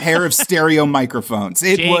a pair of stereo microphones.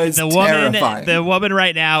 It Jake, was terrifying. The woman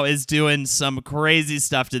right now is doing some crazy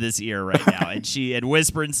stuff to this ear right now, and she had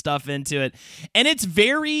whispering stuff into it, and it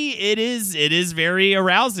is very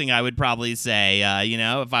arousing. I would probably say,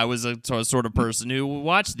 if I was a sort of person who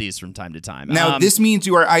watched these from time to time. Now, this means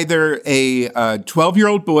you are either a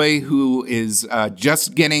 12-year-old boy who is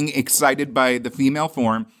just getting excited by the female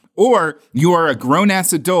form, or you are a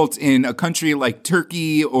grown-ass adult in a country like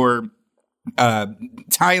Turkey or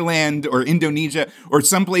Thailand or Indonesia or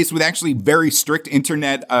someplace with actually very strict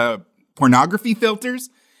internet pornography filters.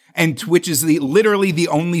 And Twitch is literally the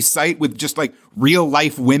only site with just like real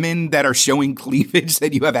life women that are showing cleavage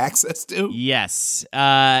that you have access to. Yes.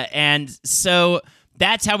 And so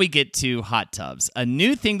that's how we get to hot tubs. A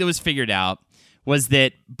new thing that was figured out was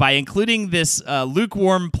that by including this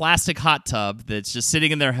lukewarm plastic hot tub that's just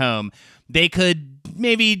sitting in their home, they could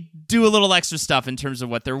maybe do a little extra stuff in terms of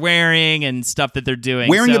what they're wearing and stuff that they're doing.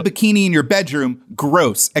 Wearing a bikini in your bedroom,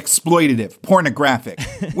 gross, exploitative, pornographic.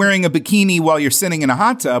 Wearing a bikini while you're sitting in a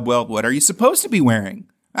hot tub, well, what are you supposed to be wearing?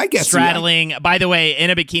 I guess straddling, by the way, in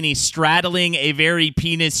a bikini, straddling a very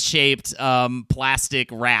penis-shaped plastic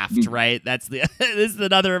raft, right? This is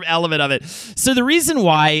another element of it. So the reason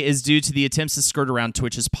why is due to the attempts to skirt around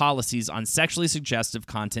Twitch's policies on sexually suggestive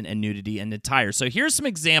content and nudity and attire. So here's some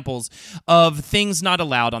examples of things not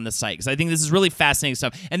allowed on the site, because I think this is really fascinating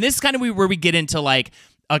stuff. And this is kind of where we get into like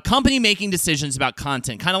a company making decisions about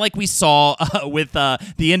content, kind of like we saw with the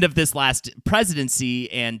end of this last presidency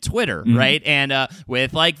and Twitter, right? And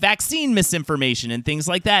with like vaccine misinformation and things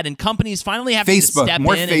like that. And companies finally have to step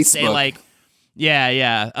in and say like,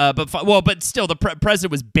 but still the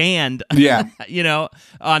president was banned,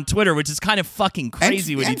 on Twitter, which is kind of fucking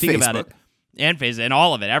crazy when you think about it. And Facebook and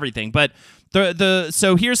all of it, everything. But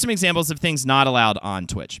so here's some examples of things not allowed on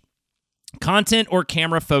Twitch. Content or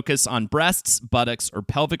camera focus on breasts, buttocks, or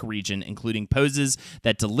pelvic region, including poses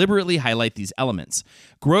that deliberately highlight these elements.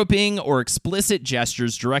 Groping or explicit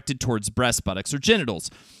gestures directed towards breasts, buttocks, or genitals.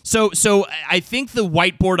 So I think the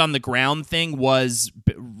whiteboard on the ground thing was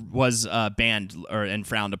banned and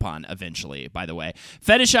frowned upon eventually, by the way.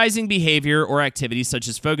 Fetishizing behavior or activities such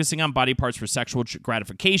as focusing on body parts for sexual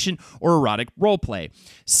gratification or erotic role play.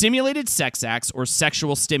 Simulated sex acts or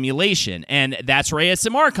sexual stimulation. And that's where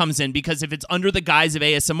ASMR comes in, because if it's under the guise of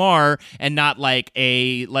ASMR and not like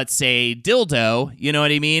a, let's say, dildo, you know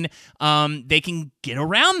what I mean? They can get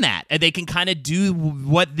around that, and they can kind of do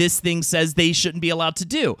what this thing says they shouldn't be allowed to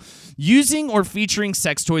do. Using or featuring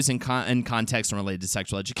sex toys in context related to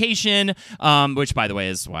sexual education, which, by the way,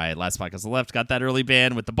 is why Last Podcast on the Left got that early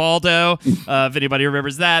ban with the Baldo, if anybody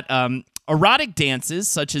remembers that. Erotic dances,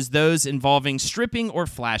 such as those involving stripping or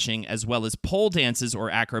flashing, as well as pole dances or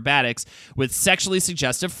acrobatics with sexually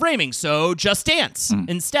suggestive framing. So Just Dance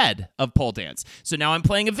instead of pole dance. So now I'm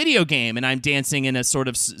playing a video game and I'm dancing in a sort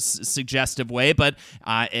of suggestive way, but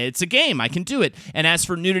it's a game. I can do it. And as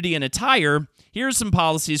for nudity and attire, here are some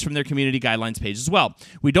policies from their community guidelines page as well.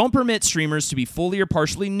 We don't permit streamers to be fully or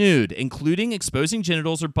partially nude, including exposing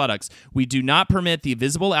genitals or buttocks. We do not permit the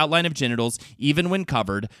visible outline of genitals, even when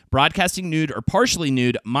covered. Broadcasting nude or partially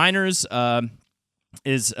nude minors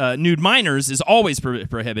nude minors is always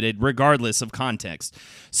prohibited, regardless of context.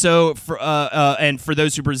 So, and for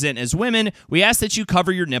those who present as women, we ask that you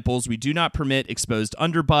cover your nipples. We do not permit exposed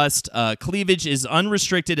underbust. Cleavage is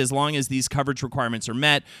unrestricted as long as these coverage requirements are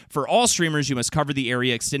met. For all streamers, you must cover the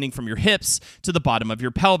area extending from your hips to the bottom of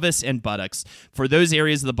your pelvis and buttocks. For those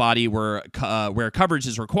areas of the body where coverage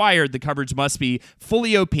is required, the coverage must be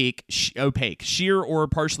fully opaque. Sheer or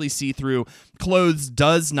partially see-through clothes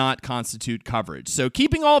does not constitute coverage. So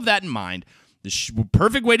keeping all of that in mind, the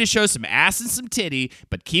perfect way to show some ass and some titty,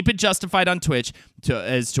 but keep it justified on Twitch,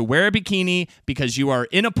 is to wear a bikini because you are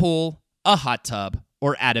in a pool, a hot tub,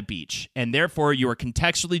 or at a beach. And therefore, you are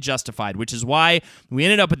contextually justified, which is why we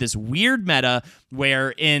ended up with this weird meta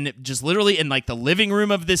where just literally in like the living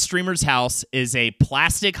room of this streamer's house is a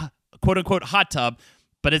plastic, quote-unquote, hot tub,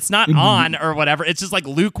 but it's not on or whatever. It's just like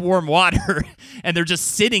lukewarm water, and they're just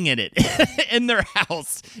sitting in it in their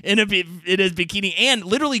house in a bikini, and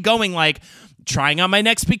literally going like, trying on my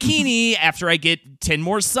next bikini after I get 10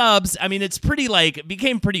 more subs. I mean, it's pretty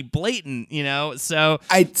became pretty blatant, you know? So,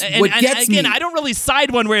 I don't really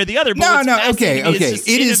side one way or the other. But okay. It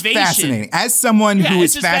is fascinating. As someone who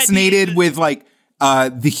is fascinated with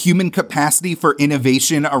the human capacity for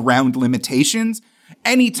innovation around limitations,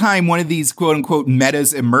 anytime one of these quote unquote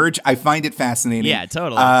metas emerge, I find it fascinating. Yeah,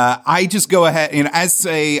 totally. I just go ahead and as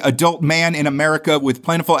a adult man in America with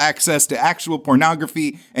plentiful access to actual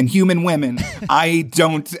pornography and human women, I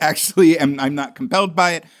don't actually, I'm not compelled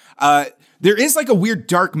by it. There is like a weird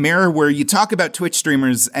dark mirror where you talk about Twitch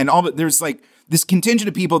streamers and all, but there's like this contingent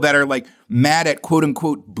of people that are like mad at quote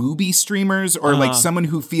unquote booby streamers or like someone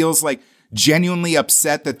who feels like genuinely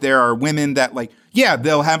upset that there are women that like, yeah,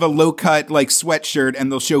 they'll have a low cut like sweatshirt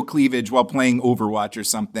and they'll show cleavage while playing Overwatch or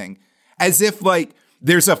something. As if like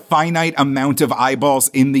there's a finite amount of eyeballs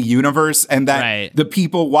in the universe and that the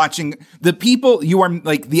people watching, you are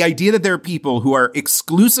like the idea that there are people who are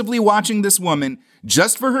exclusively watching this woman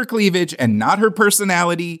just for her cleavage and not her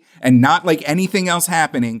personality and not like anything else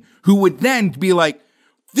happening, who would then be like,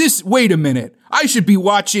 wait a minute, I should be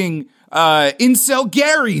watching Incel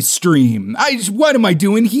Gary's stream. What am I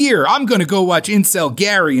doing here? I'm going to go watch Incel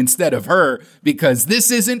Gary instead of her because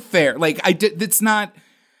this isn't fair. Like it's not,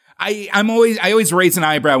 I always raise an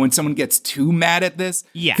eyebrow when someone gets too mad at this.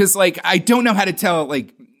 Yeah. Cause like, I don't know how to tell,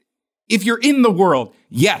 like, if you're in the world,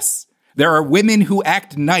 yes, there are women who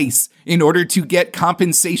act nice in order to get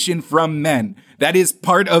compensation from men. That is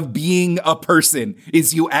part of being a person,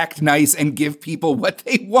 is you act nice and give people what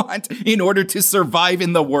they want in order to survive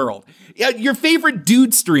in the world. Your favorite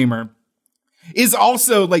dude streamer is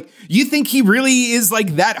also like, you think he really is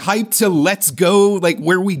like that hyped to let's go, like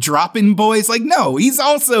where we dropping boys? Like, no, he's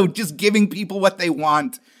also just giving people what they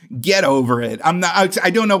want. Get over it. I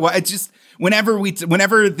don't know what, it's just,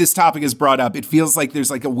 whenever this topic is brought up, it feels like there's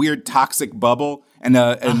like a weird toxic bubble. And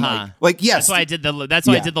like yes, that's why I did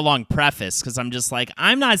the long preface, because I'm just like,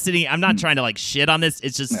 I'm not trying to like shit on this.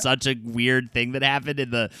 It's just such a weird thing that happened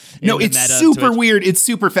in the it's super weird. It's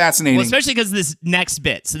super fascinating. Well, especially because this next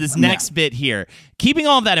bit. So this next bit here, keeping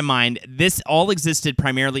all of that in mind, this all existed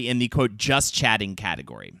primarily in the quote just chatting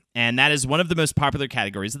category. And that is one of the most popular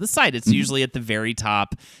categories of the site. It's usually at the very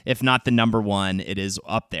top, if not the number one. It is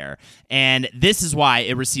up there. And this is why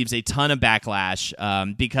it receives a ton of backlash,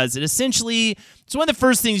 because it essentially, it's one of the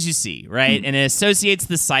first things you see, right? And it associates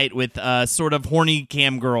the site with a sort of horny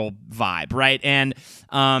cam girl vibe, right? And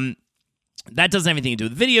that doesn't have anything to do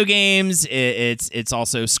with video games. It's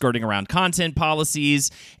also skirting around content policies.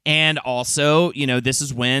 And also, this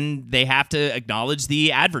is when they have to acknowledge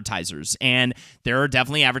the advertisers. And there are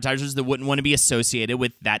definitely advertisers that wouldn't want to be associated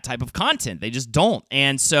with that type of content. They just don't.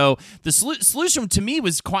 And so the solution to me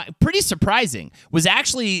was pretty surprising, was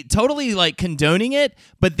actually totally like condoning it,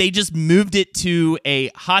 but they just moved it to a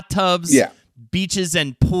hot tubs, beaches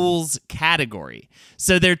and pools category.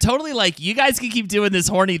 So they're totally like, you guys can keep doing this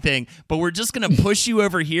horny thing, but we're just going to push you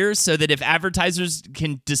over here so that if advertisers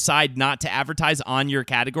can decide not to advertise on your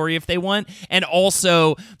category if they want, and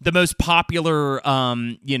also the most popular,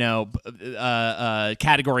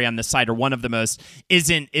 category on the site, or one of the most,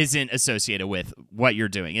 isn't associated with what you're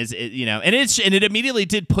doing. And it immediately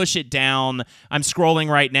did push it down. I'm scrolling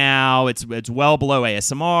right now. It's well below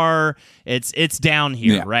ASMR. It's down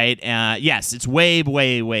here, right? Yes, it's way,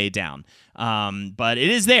 way, way down. But it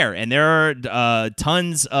is there, and there are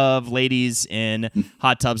tons of ladies in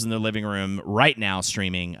hot tubs in their living room right now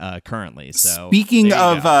streaming currently. So speaking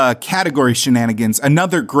of category shenanigans,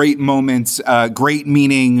 another great moment, great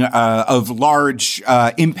meaning of large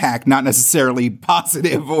impact, not necessarily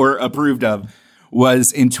positive or approved of,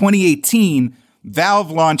 was in 2018. Valve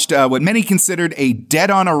launched what many considered a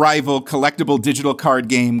dead-on-arrival collectible digital card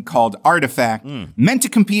game called Artifact, meant to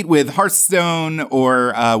compete with Hearthstone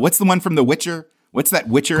or what's the one from The Witcher? What's that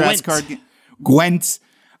Witcher-ass card game? Gwent.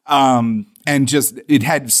 And just, it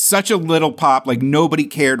had such a little pop, like nobody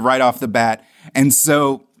cared right off the bat. And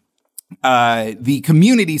so the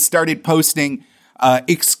community started posting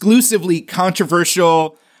exclusively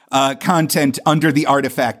controversial content under the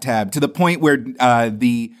Artifact tab, to the point where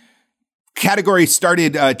the category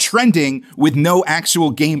started trending with no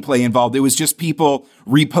actual gameplay involved. It was just people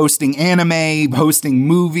reposting anime, posting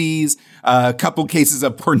movies, a couple cases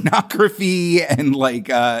of pornography, and like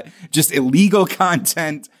just illegal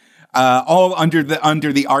content, all under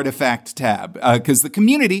the Artifact tab. Because the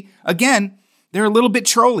community, again, they're a little bit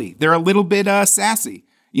trolly. They're a little bit sassy.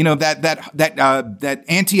 That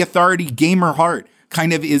anti-authority gamer heart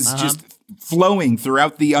kind of is just flowing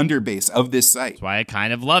throughout the underbase of this site. That's why I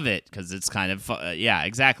kind of love it, because it's kind of,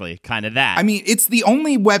 exactly, kind of that. I mean, it's the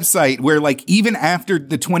only website where, like, even after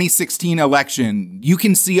the 2016 election, you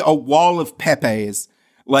can see a wall of Pepes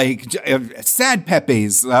like sad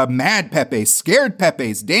Pepes, mad Pepes, scared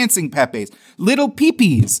Pepes, dancing Pepes, little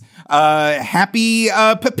Peepees, happy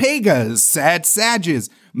Pepegas, sad Sages,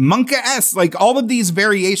 Monka S, like all of these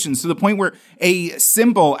variations to the point where a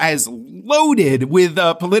symbol as loaded with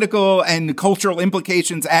political and cultural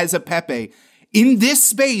implications as a Pepe in this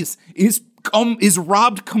space is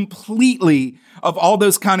robbed completely of all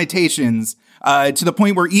those connotations. To the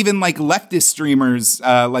point where even like leftist streamers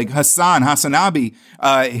like Hassanabi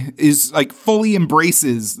is like fully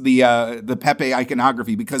embraces the Pepe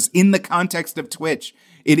iconography, because in the context of Twitch,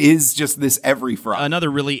 it is just this every fraud.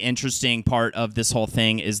 Another really interesting part of this whole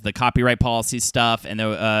thing is the copyright policy stuff, and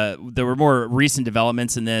there were more recent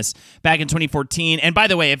developments in this back in 2014. And by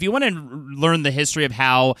the way, if you want to learn the history of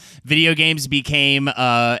how video games became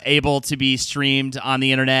able to be streamed on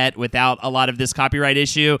the internet without a lot of this copyright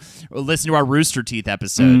issue, listen to our Rooster Teeth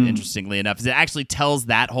episode, interestingly enough, because it actually tells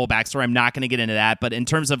that whole backstory. I'm not going to get into that, but in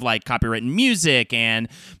terms of like copyright in music and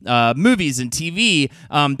movies and TV,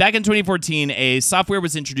 back in 2014, a software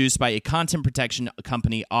was introduced by a content protection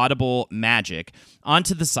company, Audible Magic,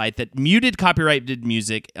 onto the site that muted copyrighted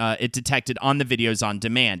music it detected on the videos on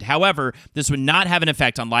demand. However, this would not have an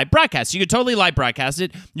effect on live broadcasts. You could totally live broadcast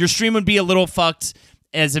it. Your stream would be a little fucked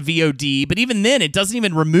as a VOD, but even then, it doesn't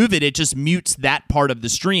even remove it. It just mutes that part of the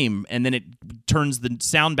stream, and then it turns the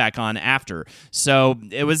sound back on after. So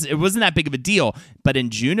it wasn't that big of a deal. But in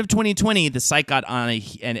June of 2020, the site got on a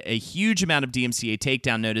huge amount of DMCA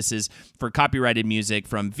takedown notices for copyrighted music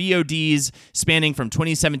from VODs spanning from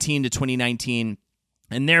 2017 to 2019.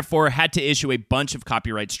 And therefore had to issue a bunch of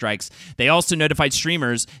copyright strikes. They also notified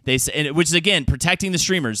streamers, which is, again, protecting the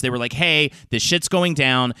streamers. They were like, hey, this shit's going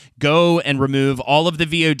down. Go and remove all of the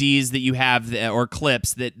VODs that you have or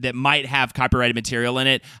clips that might have copyrighted material in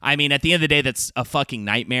it. I mean, at the end of the day, that's a fucking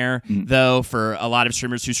nightmare, though, for a lot of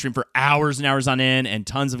streamers who stream for hours and hours on end and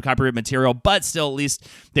tons of copyrighted material. But still, at least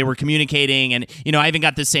they were communicating. And, you know, I even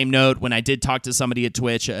got the same note when I did talk to somebody at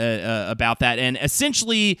Twitch about that. And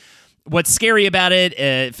essentially, what's scary about it,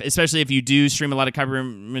 especially if you do stream a lot of copyright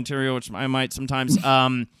material, which I might sometimes,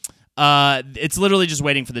 it's literally just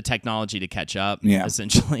waiting for the technology to catch up,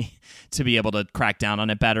 essentially, to be able to crack down on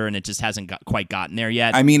it better, and it just hasn't quite gotten there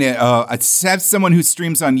yet. I mean, as someone who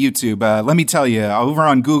streams on YouTube, let me tell you, over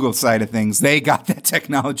on Google side of things, they got that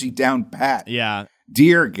technology down pat. Yeah.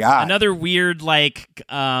 Dear God. Another weird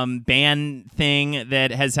ban thing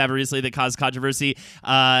that has happened recently that caused controversy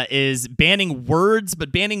is banning words, but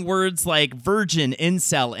banning words like virgin,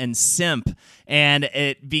 incel, and simp. And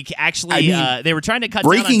they were trying to cut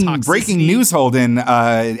down on toxicity. Breaking news, Holden,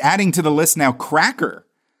 adding to the list now, cracker.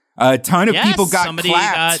 A ton of people got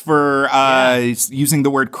clapped for using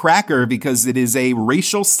the word cracker because it is a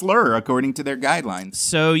racial slur, according to their guidelines.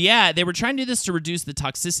 So, yeah, they were trying to do this to reduce the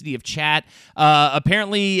toxicity of chat.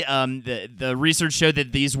 Apparently, the research showed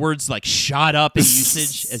that these words shot up in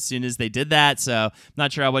usage as soon as they did that. So, I'm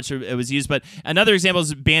not sure how much it was used. But another example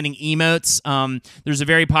is banning emotes. There's a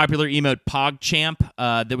very popular emote,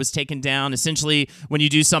 PogChamp, that was taken down. Essentially, when you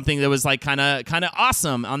do something that was kind of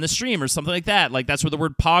awesome on the stream or something like that, that's where the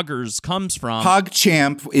word poggers comes from.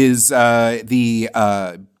 PogChamp is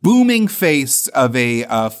the booming face of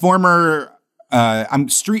a former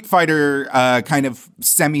Street Fighter kind of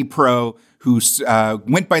semi-pro who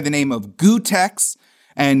went by the name of Gootecks,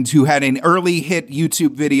 and who had an early hit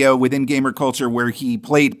YouTube video within gamer culture where he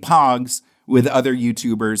played Pogs with other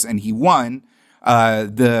YouTubers and he won.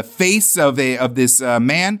 The face of this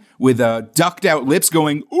man with ducked out lips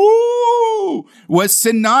going, ooh, was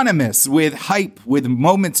synonymous with hype, with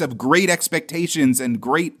moments of great expectations and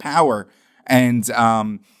great power. And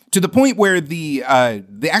to the point where the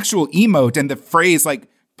actual emote and the phrase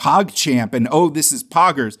PogChamp and, oh, this is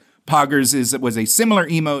Poggers. Poggers was a similar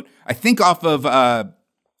emote, I think off of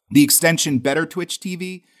the extension Better Twitch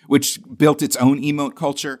TV, which built its own emote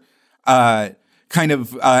culture. Kind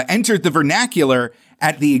of entered the vernacular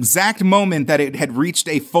at the exact moment that it had reached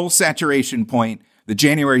a full saturation point. The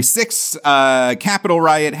January 6th Capitol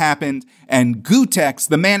riot happened, and Gootecks,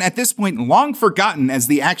 the man at this point long forgotten as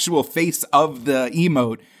the actual face of the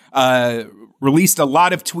emote, released a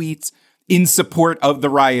lot of tweets in support of the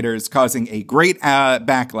rioters, causing a great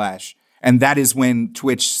backlash. And that is when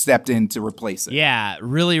Twitch stepped in to replace it. Yeah,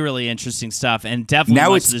 really, really interesting stuff. And definitely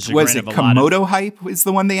now was it Komodo hype is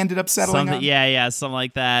the one they ended up settling on? Yeah, something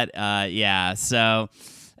like that. So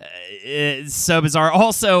It's so bizarre.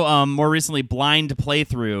 Also, more recently, blind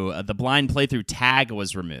playthrough. The blind playthrough tag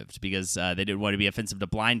was removed because they didn't want to be offensive to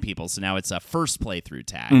blind people. So now it's a first playthrough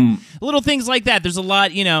tag. Little things like that. There's a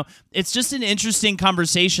lot. It's just an interesting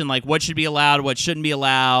conversation. Like what should be allowed, what shouldn't be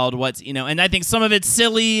allowed. And I think some of it's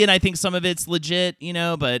silly, and I think some of it's legit.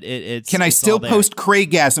 But it's. Can I still post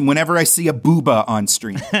Craigasm whenever I see a booba on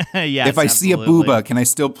stream? Yes, if I see a booba, can I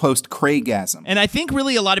still post Craigasm? And I think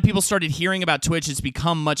really a lot of people started hearing about Twitch. It's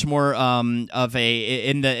become much more of a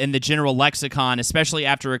in the general lexicon, especially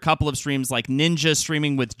after a couple of streams like Ninja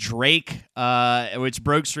streaming with Drake, which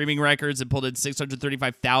broke streaming records and pulled in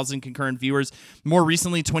 635,000 concurrent viewers. More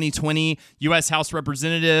recently, 2020, U.S. House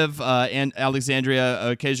Representative and Alexandria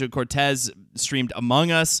Ocasio-Cortez streamed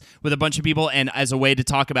Among Us with a bunch of people, and as a way to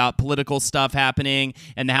talk about political stuff happening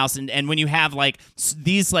in the House. And when you have like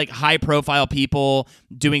these like high profile people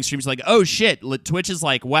doing streams, like, oh shit, Twitch is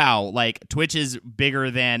like, wow, like Twitch is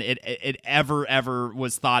bigger than it ever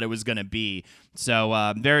was thought it was going to be.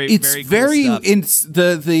 So very cool stuff. It's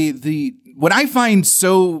the what I find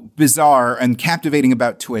so bizarre and captivating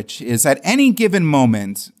about Twitch is at any given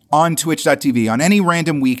moment on Twitch.tv on any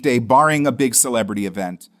random weekday, barring a big celebrity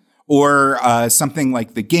event, or something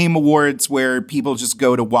like the Game Awards where people just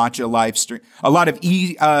go to watch a live stream. A lot of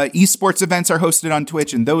esports events are hosted on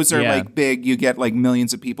Twitch, and those are like big. You get like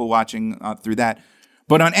millions of people watching through that.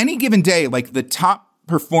 But on any given day, like the top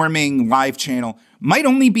performing live channel might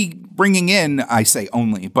only be bringing in, I say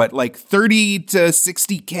only, but like 30 to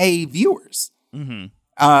 60K viewers.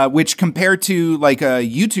 Which compared to like a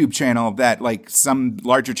YouTube channel that like some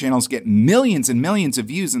larger channels get millions and millions of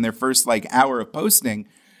views in their first like hour of posting,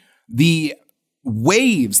 the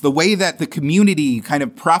waves, the way that the community kind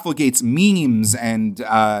of propagates memes and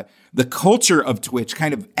the culture of Twitch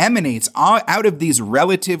kind of emanates out of these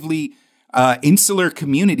relatively insular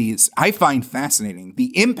communities, I find fascinating.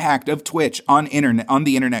 The impact of Twitch on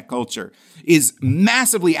the internet culture is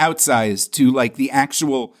massively outsized to like the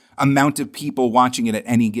actual amount of people watching it at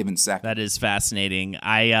any given second. That is fascinating.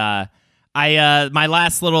 My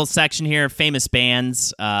last little section here, famous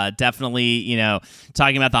bands, definitely,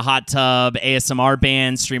 talking about the Hot Tub ASMR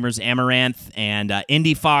band, streamers Amaranth and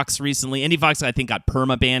Indie Fox recently. Indie Fox, I think, got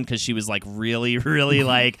perma-banned because she was like really, really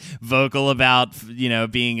like vocal about,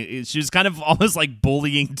 she was kind of almost like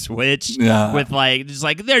bullying Twitch with like, just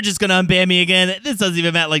like, they're just going to unban me again. This doesn't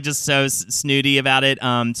even matter, like just so snooty about it.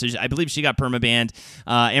 So I believe she got perma-banned.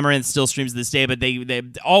 Amaranth still streams to this day, but they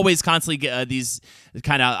always constantly get these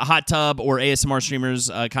kind of Hot Tub or ASMR streamers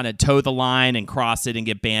kind of toe the line and cross it and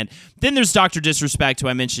get banned. Then there's Dr. Disrespect, who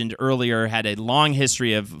I mentioned earlier, had a long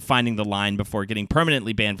history of finding the line before getting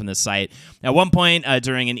permanently banned from the site. At one point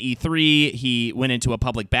during an E3, he went into a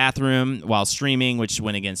public bathroom while streaming, which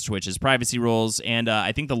went against Twitch's privacy rules and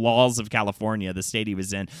I think the laws of California, the state he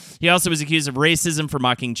was in. He also was accused of racism for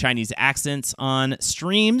mocking Chinese accents on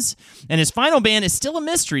streams, and his final ban is still a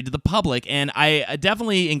mystery to the public, and I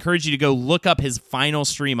definitely encourage you to go look up his final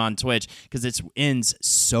stream on Twitch, because it ends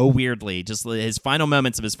so weirdly. Just his final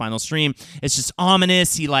moments of his final stream, it's just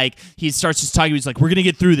ominous. He starts just talking. He's like, "We're gonna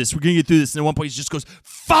get through this. We're gonna get through this." And at one point, he just goes,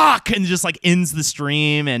 "Fuck," and just like ends the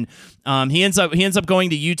stream. And he ends up going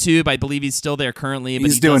to YouTube. I believe he's still there currently. But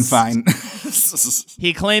he's doing fine.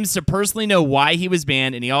 He claims to personally know why he was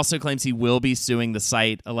banned, and he also claims he will be suing the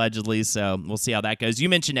site allegedly. So we'll see how that goes. You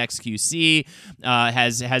mentioned XQC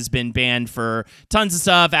has been banned for tons of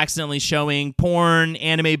stuff, accidentally showing porn,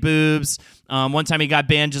 anime boobs. One time he got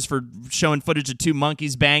banned just for showing footage of two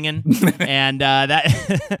monkeys banging, and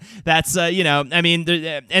that's I mean,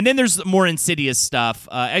 and then there's more insidious stuff.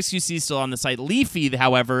 XQC is still on the site. Leafy,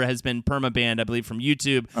 however, has been perma-banned, I believe, from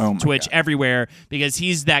YouTube, Twitch, everywhere, because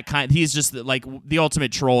he's that kind. He's just like the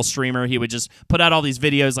ultimate troll streamer. He would just put out all these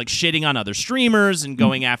videos like shitting on other streamers and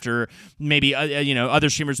going after maybe other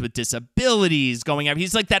streamers with disabilities.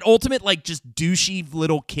 He's like that ultimate like just douchey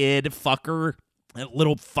little kid fucker.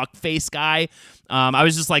 Little fuckface guy. I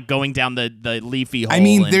was just like going down the Leafy hole. I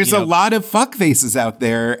mean, there's a lot of fuckfaces out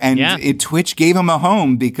there, and Twitch gave them a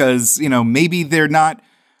home because maybe they're not.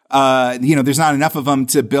 There's not enough of them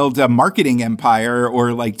to build a marketing empire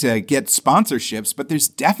or like to get sponsorships, but there's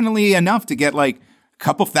definitely enough to get like a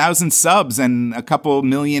couple thousand subs and a couple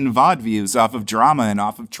million VOD views off of drama and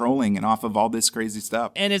off of trolling and off of all this crazy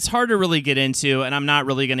stuff. And it's hard to really get into, and I'm not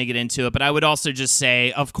really going to get into it, but I would also just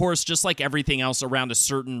say, of course, just like everything else around a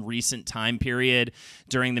certain recent time period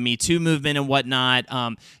during the Me Too movement and whatnot,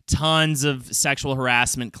 tons of sexual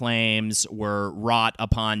harassment claims were wrought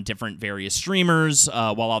upon different various streamers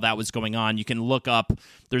while all that was going on. You can look up,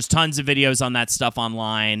 there's tons of videos on that stuff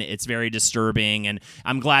online. It's very disturbing, and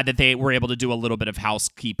I'm glad that they were able to do a little bit of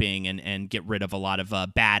housekeeping and get rid of a lot of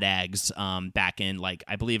bad eggs back in, like,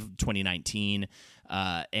 I believe 2019.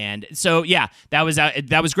 And so, yeah, that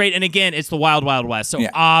was great. And again, it's the Wild Wild West. So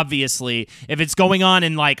obviously, if it's going on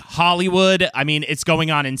in like Hollywood, I mean, it's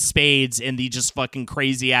going on in spades in the just fucking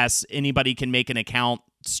crazy ass, anybody can make an account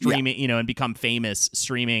streaming, you know, and become famous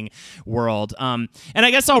streaming world. And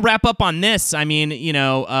I guess I'll wrap up on this. I mean, you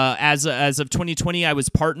know, as of 2020, I was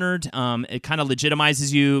partnered. It kind of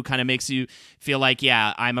legitimizes you, kind of makes you feel like,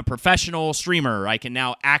 yeah, I'm a professional streamer. I can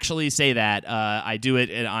now actually say that. I do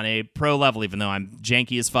it on a pro level, even though I'm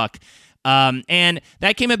janky as fuck. And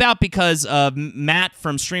that came about because of Matt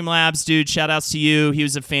from Streamlabs, dude, shout outs to you. He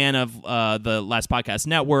was a fan of the Last Podcast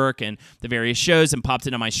Network and the various shows and popped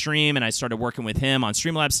into my stream, and I started working with him on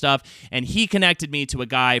Streamlabs stuff, and he connected me to a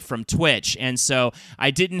guy from Twitch. And so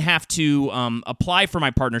I didn't have to apply for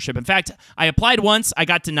my partnership. In fact, I applied once, I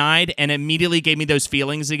got denied, and immediately gave me those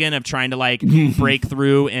feelings again of trying to like break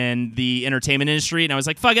through in the entertainment industry. And I was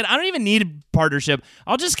like, fuck it, I don't even need a partnership.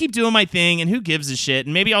 I'll just keep doing my thing, and who gives a shit?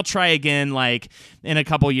 And maybe I'll try again like in a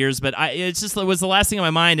couple years, but it was the last thing on my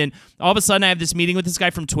mind. And all of a sudden I have this meeting with this guy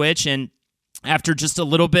from Twitch, and after just a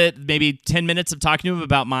little bit, maybe 10 minutes of talking to him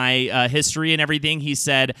about my history and everything, he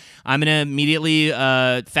said, I'm going to immediately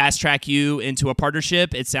fast track you into a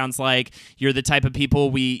partnership. It sounds like you're the type of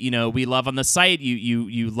people we love on the site.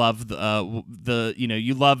 You love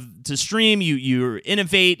you love to stream. You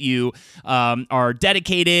innovate. You are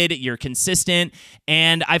dedicated. You're consistent.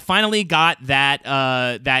 And I finally got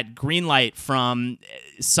that green light from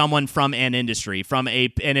someone from an industry, from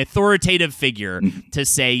an authoritative figure to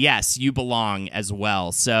say, yes, you belong as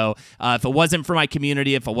well. So if it wasn't for my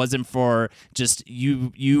community, if it wasn't for just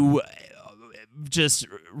just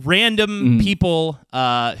random people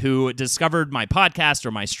who discovered my podcast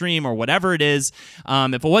or my stream or whatever it is,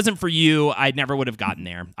 if it wasn't for you, I never would have gotten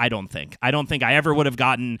there. I don't think I ever would have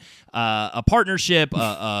gotten a partnership,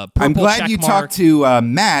 a purple I'm glad check you mark. talked to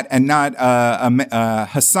Matt and not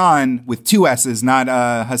Hassan with 2 S's, not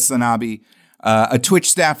Hassanabi, a Twitch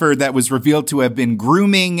staffer that was revealed to have been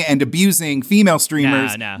grooming and abusing female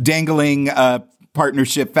streamers, dangling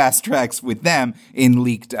partnership fast tracks with them in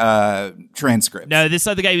leaked transcripts. No, this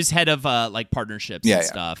other guy who's head of like partnerships and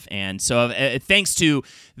stuff. And so thanks to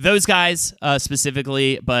those guys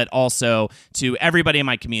specifically, but also to everybody in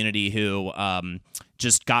my community who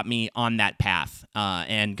just got me on that path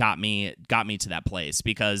and got me to that place,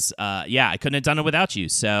 because I couldn't have done it without you.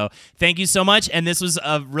 So thank you so much. And this was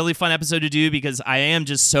a really fun episode to do, because I am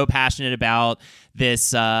just so passionate about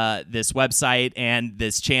this website and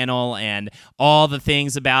this channel and all the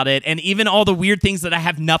things about it, and even all the weird things that I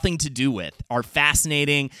have nothing to do with are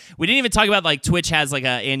fascinating. We didn't even talk about like Twitch has like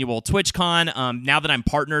an annual TwitchCon. Now that I'm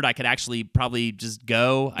partnered, I could actually probably just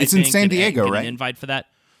go. It's in San Diego, right? An invite for that.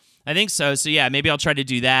 I think so. So yeah, maybe I'll try to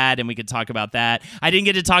do that, and we could talk about that. I didn't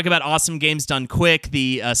get to talk about Awesome Games Done Quick,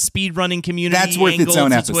 the speedrunning community. That's worth its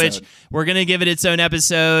own episode. Twitch. We're going to give it its own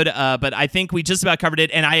episode, but I think we just about covered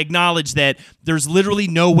it, and I acknowledge that there's literally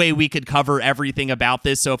no way we could cover everything about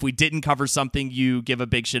this, so if we didn't cover something you give a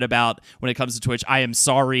big shit about when it comes to Twitch, I am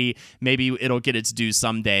sorry. Maybe it'll get its due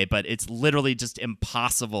someday, but it's literally just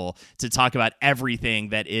impossible to talk about everything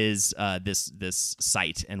that is this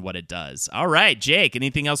site and what it does. All right, Jake,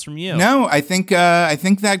 anything else from you? No, I think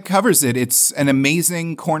that covers it. It's an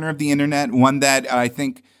amazing corner of the internet, one that I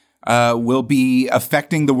think will be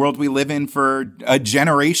affecting the world we live in for a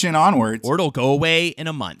generation onwards. Or it'll go away in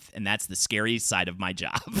a month, and that's the scary side of my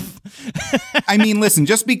job. I mean, listen,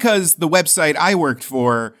 just because the website I worked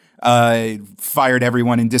for fired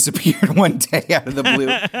everyone and disappeared one day out of the blue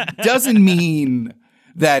doesn't mean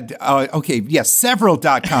that, several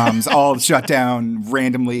 .coms all shut down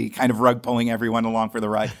randomly, kind of rug pulling everyone along for the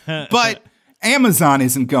ride. But Amazon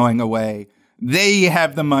isn't going away. They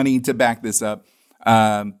have the money to back this up.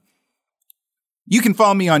 You can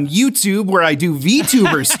follow me on YouTube, where I do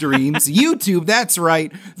VTuber streams. YouTube, that's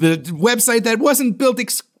right. The website that wasn't built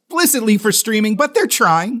explicitly for streaming, but they're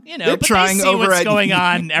trying. They're trying they see over what's going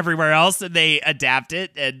on everywhere else, and they adapt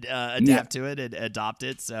it and to it and adopt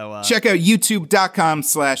it. So check out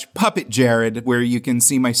youtube.com/puppetjared, where you can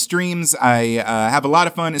see my streams. I have a lot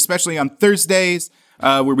of fun, especially on Thursdays,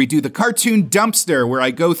 where we do the cartoon dumpster, where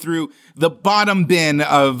I go through the bottom bin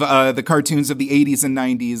of the cartoons of the 80s and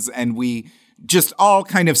 90s, and we just all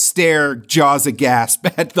kind of stare jaws aghast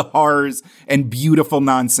at the horrors and beautiful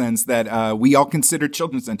nonsense that we all consider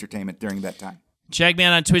children's entertainment during that time. Check me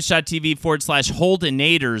out on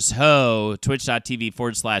twitch.tv/Holdenatorsho,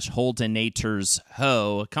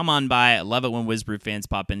 twitch.tv/Holdenatorsho. Come on by. I love it when WizBrew fans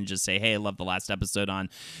pop in and just say, hey, I love the last episode on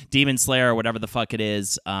Demon Slayer or whatever the fuck it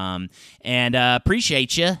is. And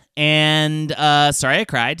appreciate you. And sorry I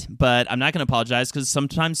cried, but I'm not going to apologize because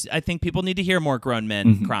sometimes I think people need to hear more grown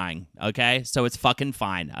men crying, okay? So it's fucking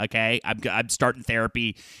fine, okay? I'm starting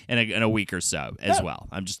therapy in a week or so as well.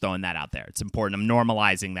 I'm just throwing that out there. It's important. I'm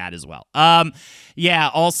normalizing that as well. Yeah,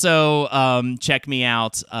 also check me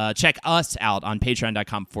out. Check us out on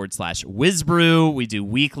patreon.com/WizBrew. We do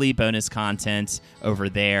weekly bonus content over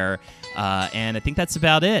there. And I think that's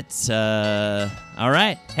about it. All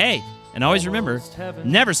right. Hey, and always remember,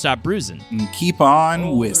 never stop bruising. And keep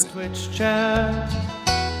on whizzing. Twitch chat,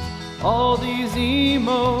 all these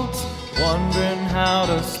emotes, wondering how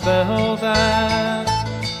to spell that.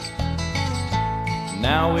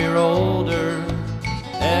 Now we're older,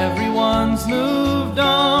 everyone's moved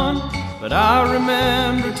on, but I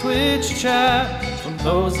remember Twitch chat from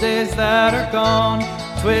those days that are gone.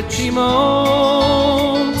 Twitch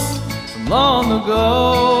emotes from long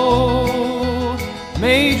ago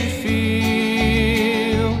made you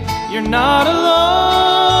feel you're not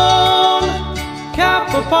alone.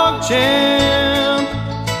 Kappa Pog Champ,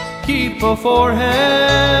 keep a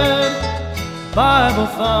forehead, Bible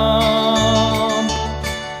thumb,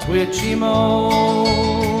 Twitch emotes.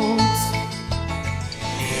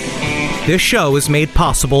 This show is made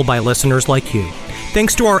possible by listeners like you.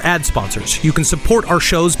 Thanks to our ad sponsors, you can support our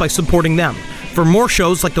shows by supporting them. For more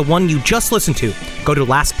shows like the one you just listened to, go to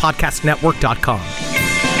lastpodcastnetwork.com.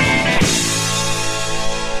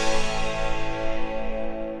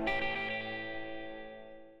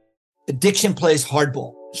 Addiction plays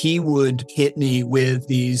hardball. He would hit me with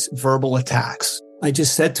these verbal attacks. I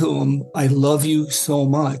just said to him, I love you so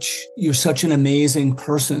much. You're such an amazing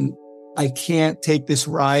person. I can't take this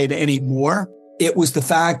ride anymore. It was the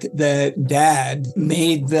fact that Dad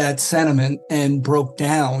made that sentiment and broke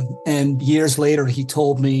down. And years later, he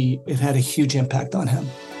told me it had a huge impact on him.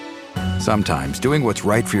 Sometimes doing what's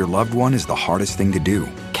right for your loved one is the hardest thing to do.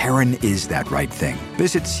 Karen is that right thing.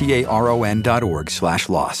 Visit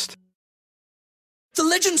caron.org/lost. The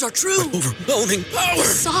legends are true. Overwhelming power! The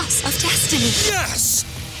sauce of destiny. Yes!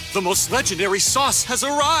 The most legendary sauce has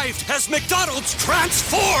arrived as McDonald's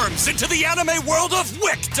transforms into the anime world of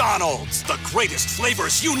WickDonald's. The greatest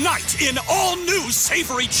flavors unite in all new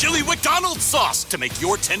savory chili McDonald's sauce to make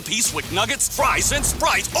your 10-piece Wick Nuggets, fries, and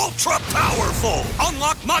Sprite ultra-powerful.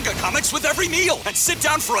 Unlock manga comics with every meal and sit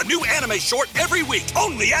down for a new anime short every week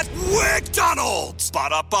only at WickDonald's.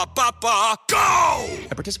 Ba-da-ba-ba-ba, go!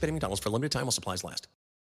 At participating McDonald's for a limited time while supplies last.